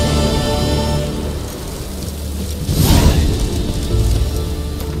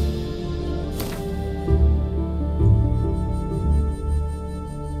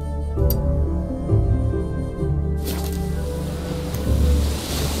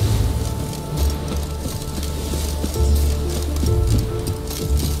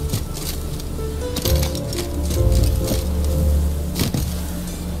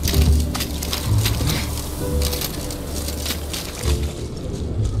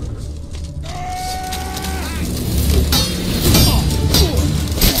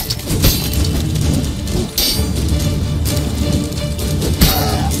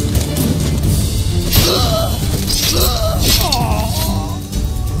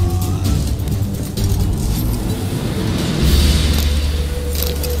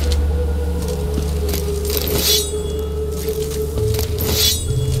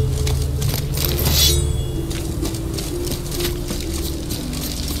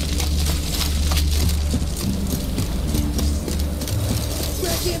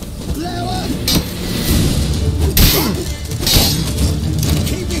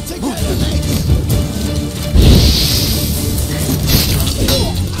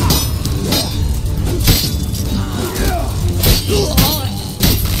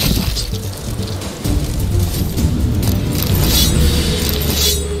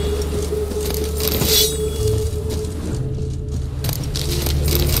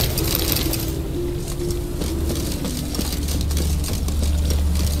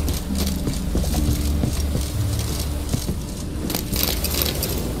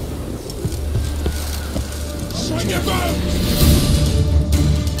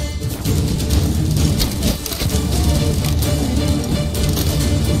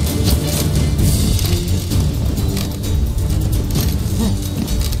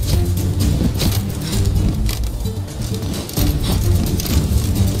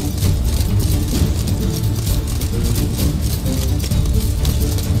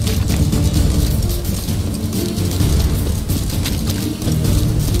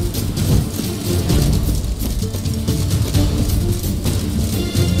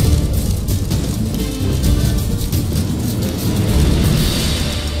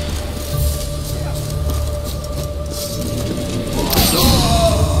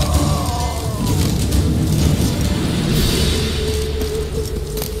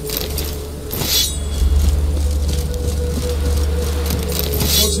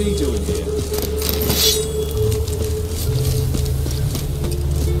 What's he doing here?